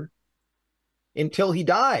forward until he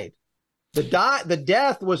died. The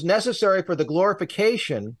death was necessary for the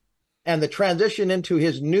glorification and the transition into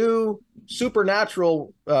his new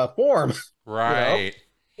supernatural form. Right.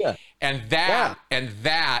 Yeah. And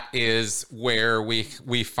that is where we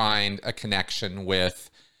find a connection with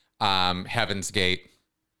Heaven's Gate.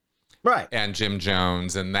 Right. And Jim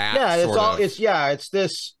Jones and that. It's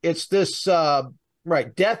this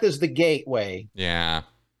right. Death is the gateway. Yeah.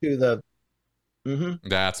 To the. Mm-hmm.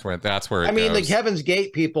 That's where it mean, goes. the Heaven's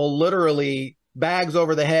Gate people literally bags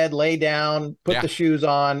over the head, lay down, put the shoes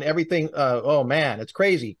on, everything. Oh man, it's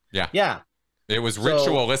crazy. Yeah. Yeah. It was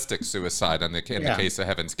ritualistic suicide in the case of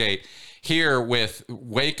Heaven's Gate. Here with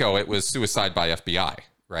Waco, it was suicide by FBI,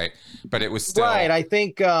 right? But it was still right. I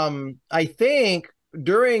think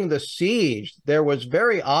during the siege, there was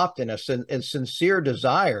very often a sincere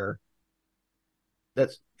desire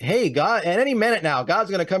that's, hey, God, at any minute now, God's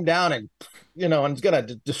going to come down and, and it's going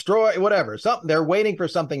to destroy whatever. Something, they're waiting for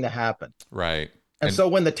something to happen. Right. And so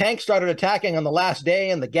when the tanks started attacking on the last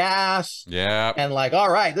day and the gas, and like, all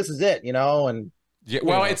right, this is it, and.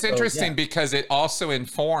 It's interesting because it also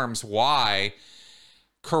informs why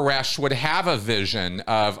Koresh would have a vision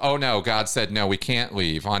of, oh no, God said, no, we can't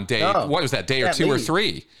leave on day, what was that, day or 2 or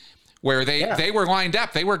 3, where they were lined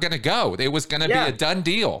up. They were going to go. It was going to be a done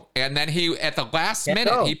deal. And then he, at the last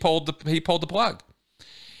minute, he pulled the plug.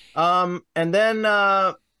 And then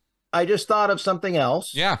I just thought of something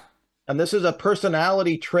else. Yeah. And this is a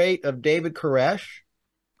personality trait of David Koresh.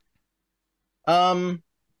 In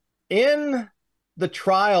the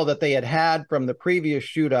trial that they had from the previous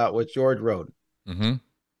shootout with George Roden,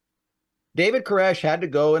 David Koresh had to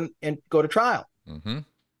go and go to trial.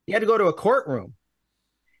 He had to go to a courtroom.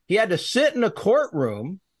 He had to sit in a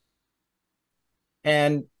courtroom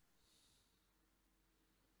and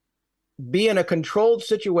be in a controlled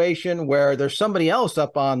situation where there's somebody else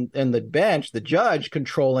up in the bench, the judge,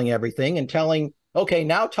 controlling everything and telling, okay,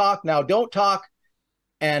 now talk, now don't talk.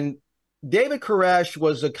 And David Koresh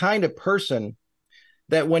was the kind of person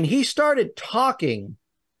that when he started talking,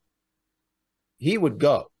 he would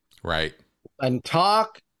go. Right. And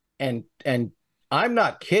talk, and I'm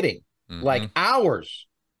not kidding, like hours.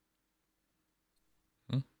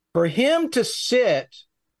 For him to sit,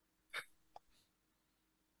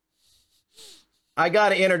 I got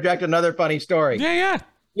to interject another funny story. Yeah.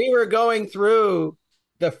 We were going through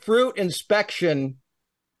the fruit inspection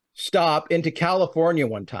stop into California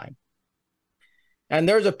one time. And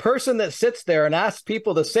there's a person that sits there and asks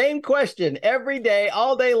people the same question every day,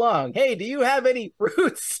 all day long. Hey, do you have any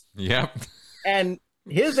fruits? Yep. And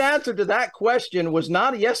his answer to that question was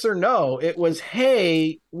not a yes or no. It was,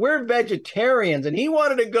 hey, we're vegetarians. And he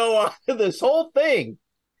wanted to go on to this whole thing.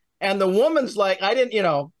 And the woman's like, I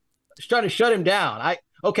didn't, trying to shut him down.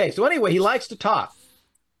 Okay. So anyway, he likes to talk.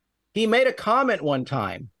 He made a comment one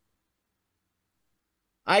time.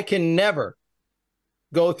 I can never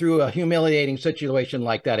go through a humiliating situation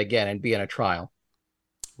like that again and be in a trial.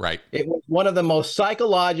 Right. It was one of the most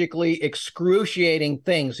psychologically excruciating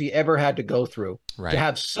things he ever had to go through. Right. To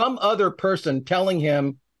have some other person telling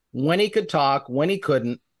him when he could talk, when he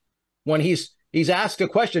couldn't, when he's asked a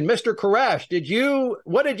question, Mr. Koresh,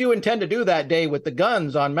 what did you intend to do that day with the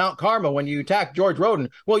guns on Mount Carmel when you attacked George Roden?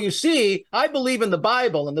 Well, you see, I believe in the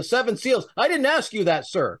Bible and the 7 seals. I didn't ask you that,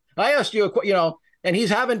 sir. I asked you, and he's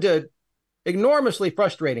having to, enormously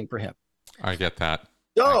frustrating for him. I get that.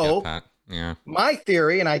 So, yeah. My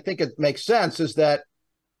theory, and I think it makes sense, is that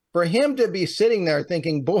for him to be sitting there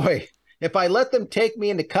thinking, boy, if I let them take me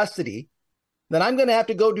into custody, then I'm going to have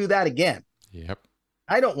to go do that again. Yep.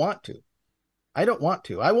 I don't want to. I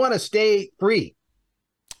want to stay free.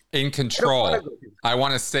 In control. I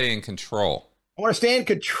want to stay in control. I want to stay in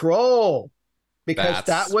control. because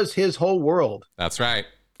that was his whole world. That's right.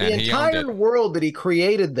 The And he owned entire it. world that he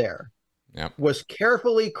created there Yep. was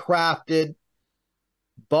carefully crafted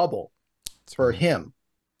bubble That's for right. him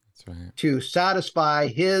That's right. to satisfy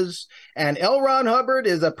his. And L. Ron Hubbard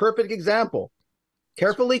is a perfect example.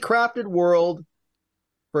 Carefully crafted world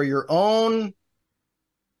for your own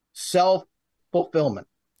self-fulfillment.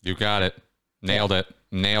 You got it. Nailed it.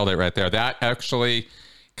 Nailed it right there. That actually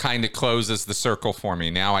kind of closes the circle for me.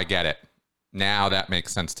 Now I get it. Now that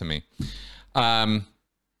makes sense to me.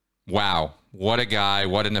 Wow. What a guy.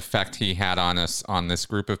 What an effect he had on us, on this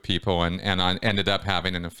group of people, and ended up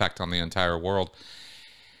having an effect on the entire world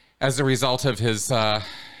as a result of his,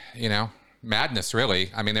 madness,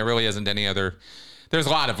 really. I mean, there really isn't any other. There's a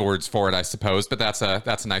lot of words for it, I suppose, but that's a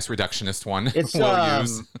nice reductionist one. It's we'll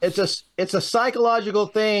use. It's a psychological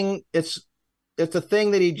thing. It's a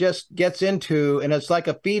thing that he just gets into, and it's like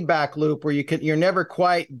a feedback loop where you're never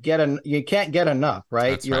quite you can't get enough,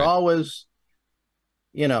 right? That's You're right. always,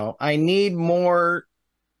 I need more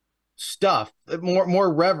stuff,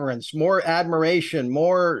 more reverence, more admiration,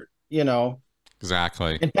 more,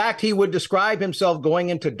 Exactly. In fact, he would describe himself going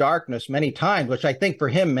into darkness many times, which I think for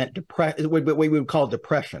him meant what we would call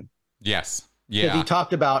depression. Yes. Because Yeah. he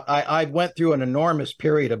talked about, I went through an enormous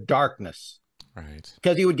period of darkness. Right.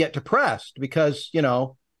 Because he would get depressed because, he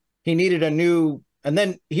needed and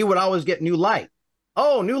then he would always get new light.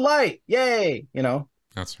 Oh, new light. Yay.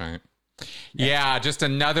 That's right. Yeah, just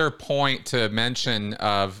another point to mention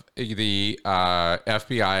of the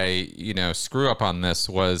FBI, screw up on this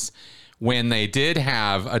was when they did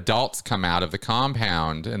have adults come out of the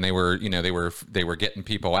compound, and they were getting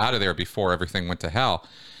people out of there before everything went to hell.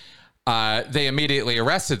 They immediately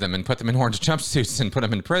arrested them and put them in orange jumpsuits and put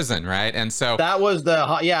them in prison, right? And so that was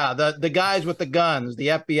the guys with the guns, the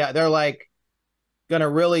FBI. They're like gonna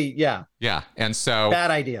really, yeah. And so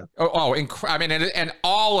bad idea. And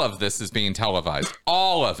all of this is being televised,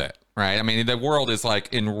 all of it, right? I mean, the world is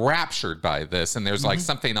like enraptured by this, and there's like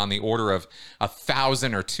something on the order of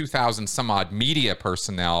 1,000 or 2,000 some odd media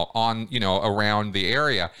personnel on, around the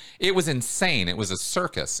area. It was insane. It was a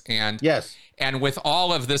circus, and yes. And with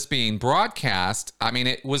all of this being broadcast, I mean,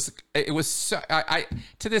 it was so, I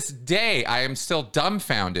to this day, I am still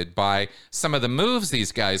dumbfounded by some of the moves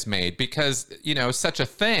these guys made, because, such a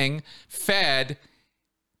thing fed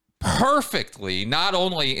perfectly, not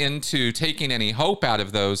only into taking any hope out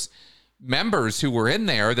of those members who were in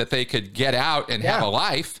there that they could get out and have a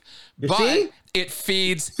life, but it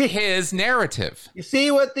feeds his narrative. You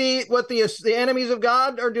see what the enemies of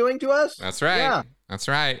God are doing to us? That's right. Yeah. That's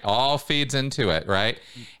right. All feeds into it, right?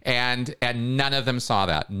 And none of them saw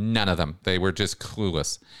that. None of them. They were just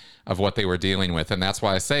clueless of what they were dealing with. And that's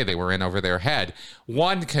why I say they were in over their head.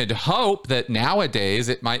 One could hope that nowadays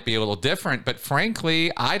it might be a little different, but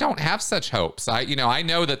frankly, I don't have such hopes. I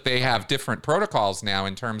know that they have different protocols now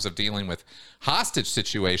in terms of dealing with hostage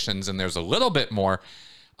situations, and there's a little bit more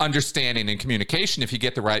understanding and communication if you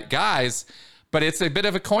get the right guys, but it's a bit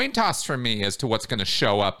of a coin toss for me as to what's going to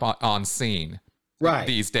show up on scene. Right.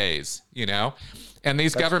 These days, and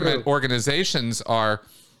these government organizations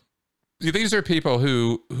these are people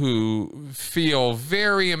who feel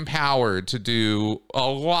very empowered to do a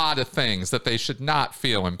lot of things that they should not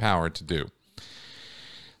feel empowered to do.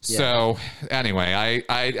 Yeah. So anyway,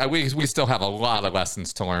 we still have a lot of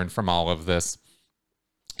lessons to learn from all of this.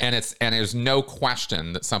 And there's no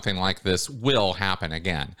question that something like this will happen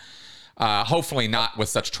again. Hopefully not with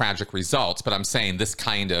such tragic results, but I'm saying this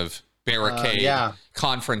kind of barricade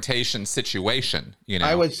confrontation situation,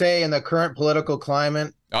 I would say in the current political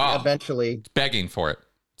climate, eventually it's begging for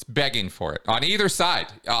it on either side,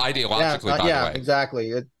 ideologically. By the way, exactly.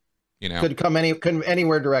 It could come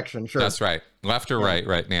anywhere direction. Sure, that's right, left or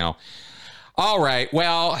right now. All right,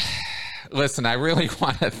 well, listen, I really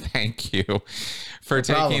want to thank you for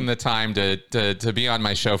taking the time to be on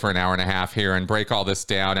my show for an hour and a half here and break all this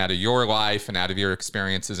down out of your life and out of your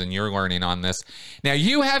experiences and your learning on this. Now,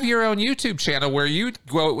 you have your own YouTube channel where you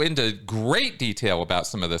go into great detail about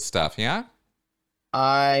some of this stuff, yeah?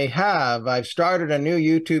 I've started a new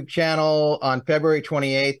YouTube channel on February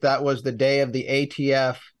 28th. That was the day of the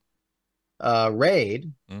ATF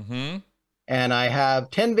raid. Mm-hmm. And I have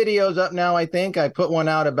 10 videos up now, I think. I put one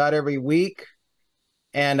out about every week.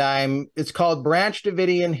 And it's called Branch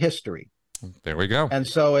Davidian History. There we go. And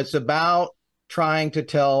so it's about trying to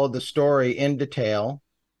tell the story in detail.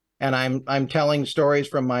 And I'm telling stories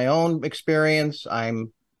from my own experience.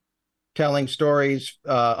 I'm telling stories,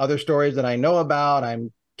 other stories that I know about.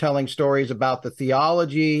 I'm telling stories about the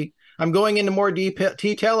theology. I'm going into more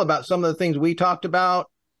detail about some of the things we talked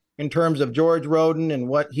about in terms of George Roden and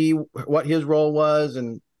what his role was,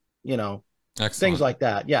 and Excellent. things like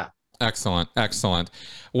that. Yeah. Excellent. Excellent.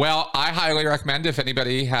 Well, I highly recommend if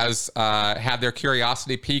anybody has had their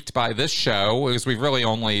curiosity piqued by this show, because we've really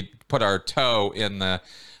only put our toe in the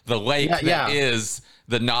lake that is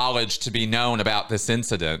the knowledge to be known about this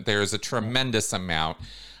incident. There's a tremendous amount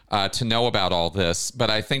to know about all this, but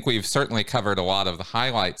I think we've certainly covered a lot of the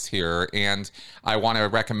highlights here, and I want to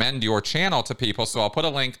recommend your channel to people, so I'll put a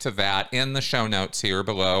link to that in the show notes here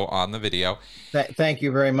below on the video. Thank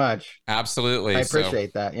you very much. Absolutely. I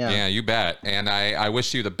appreciate that. Yeah. Yeah, you bet. And I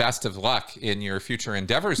wish you the best of luck in your future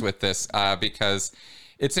endeavors with this, because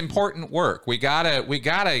it's important work. We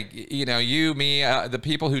gotta, you know, you, me, the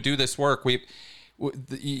people who do this work,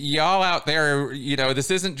 y'all out there, you know,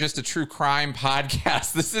 this isn't just a true crime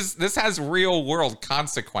podcast. This has real world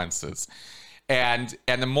consequences. And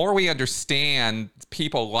the more we understand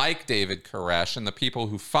people like David Koresh and the people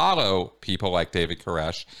who follow people like David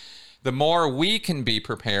Koresh, the more we can be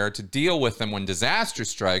prepared to deal with them when disaster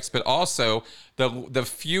strikes, but also the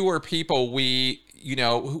fewer people we, you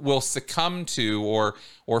know, will succumb to or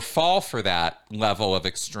fall for that level of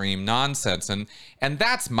extreme nonsense. And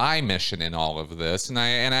that's my mission in all of this. And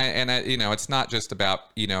I you know, it's not just about,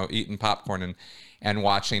 you know, eating popcorn and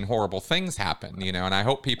watching horrible things happen, you know, and I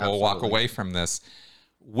hope people walk away from this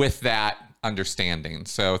with that understanding.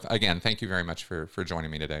 So again, thank you very much for joining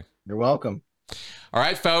me today. You're welcome. All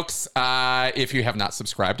right, folks, if you have not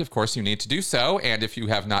subscribed, of course, you need to do so. And if you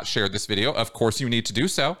have not shared this video, of course, you need to do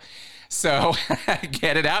so. So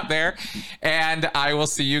get it out there. And I will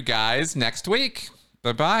see you guys next week.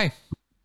 Bye-bye.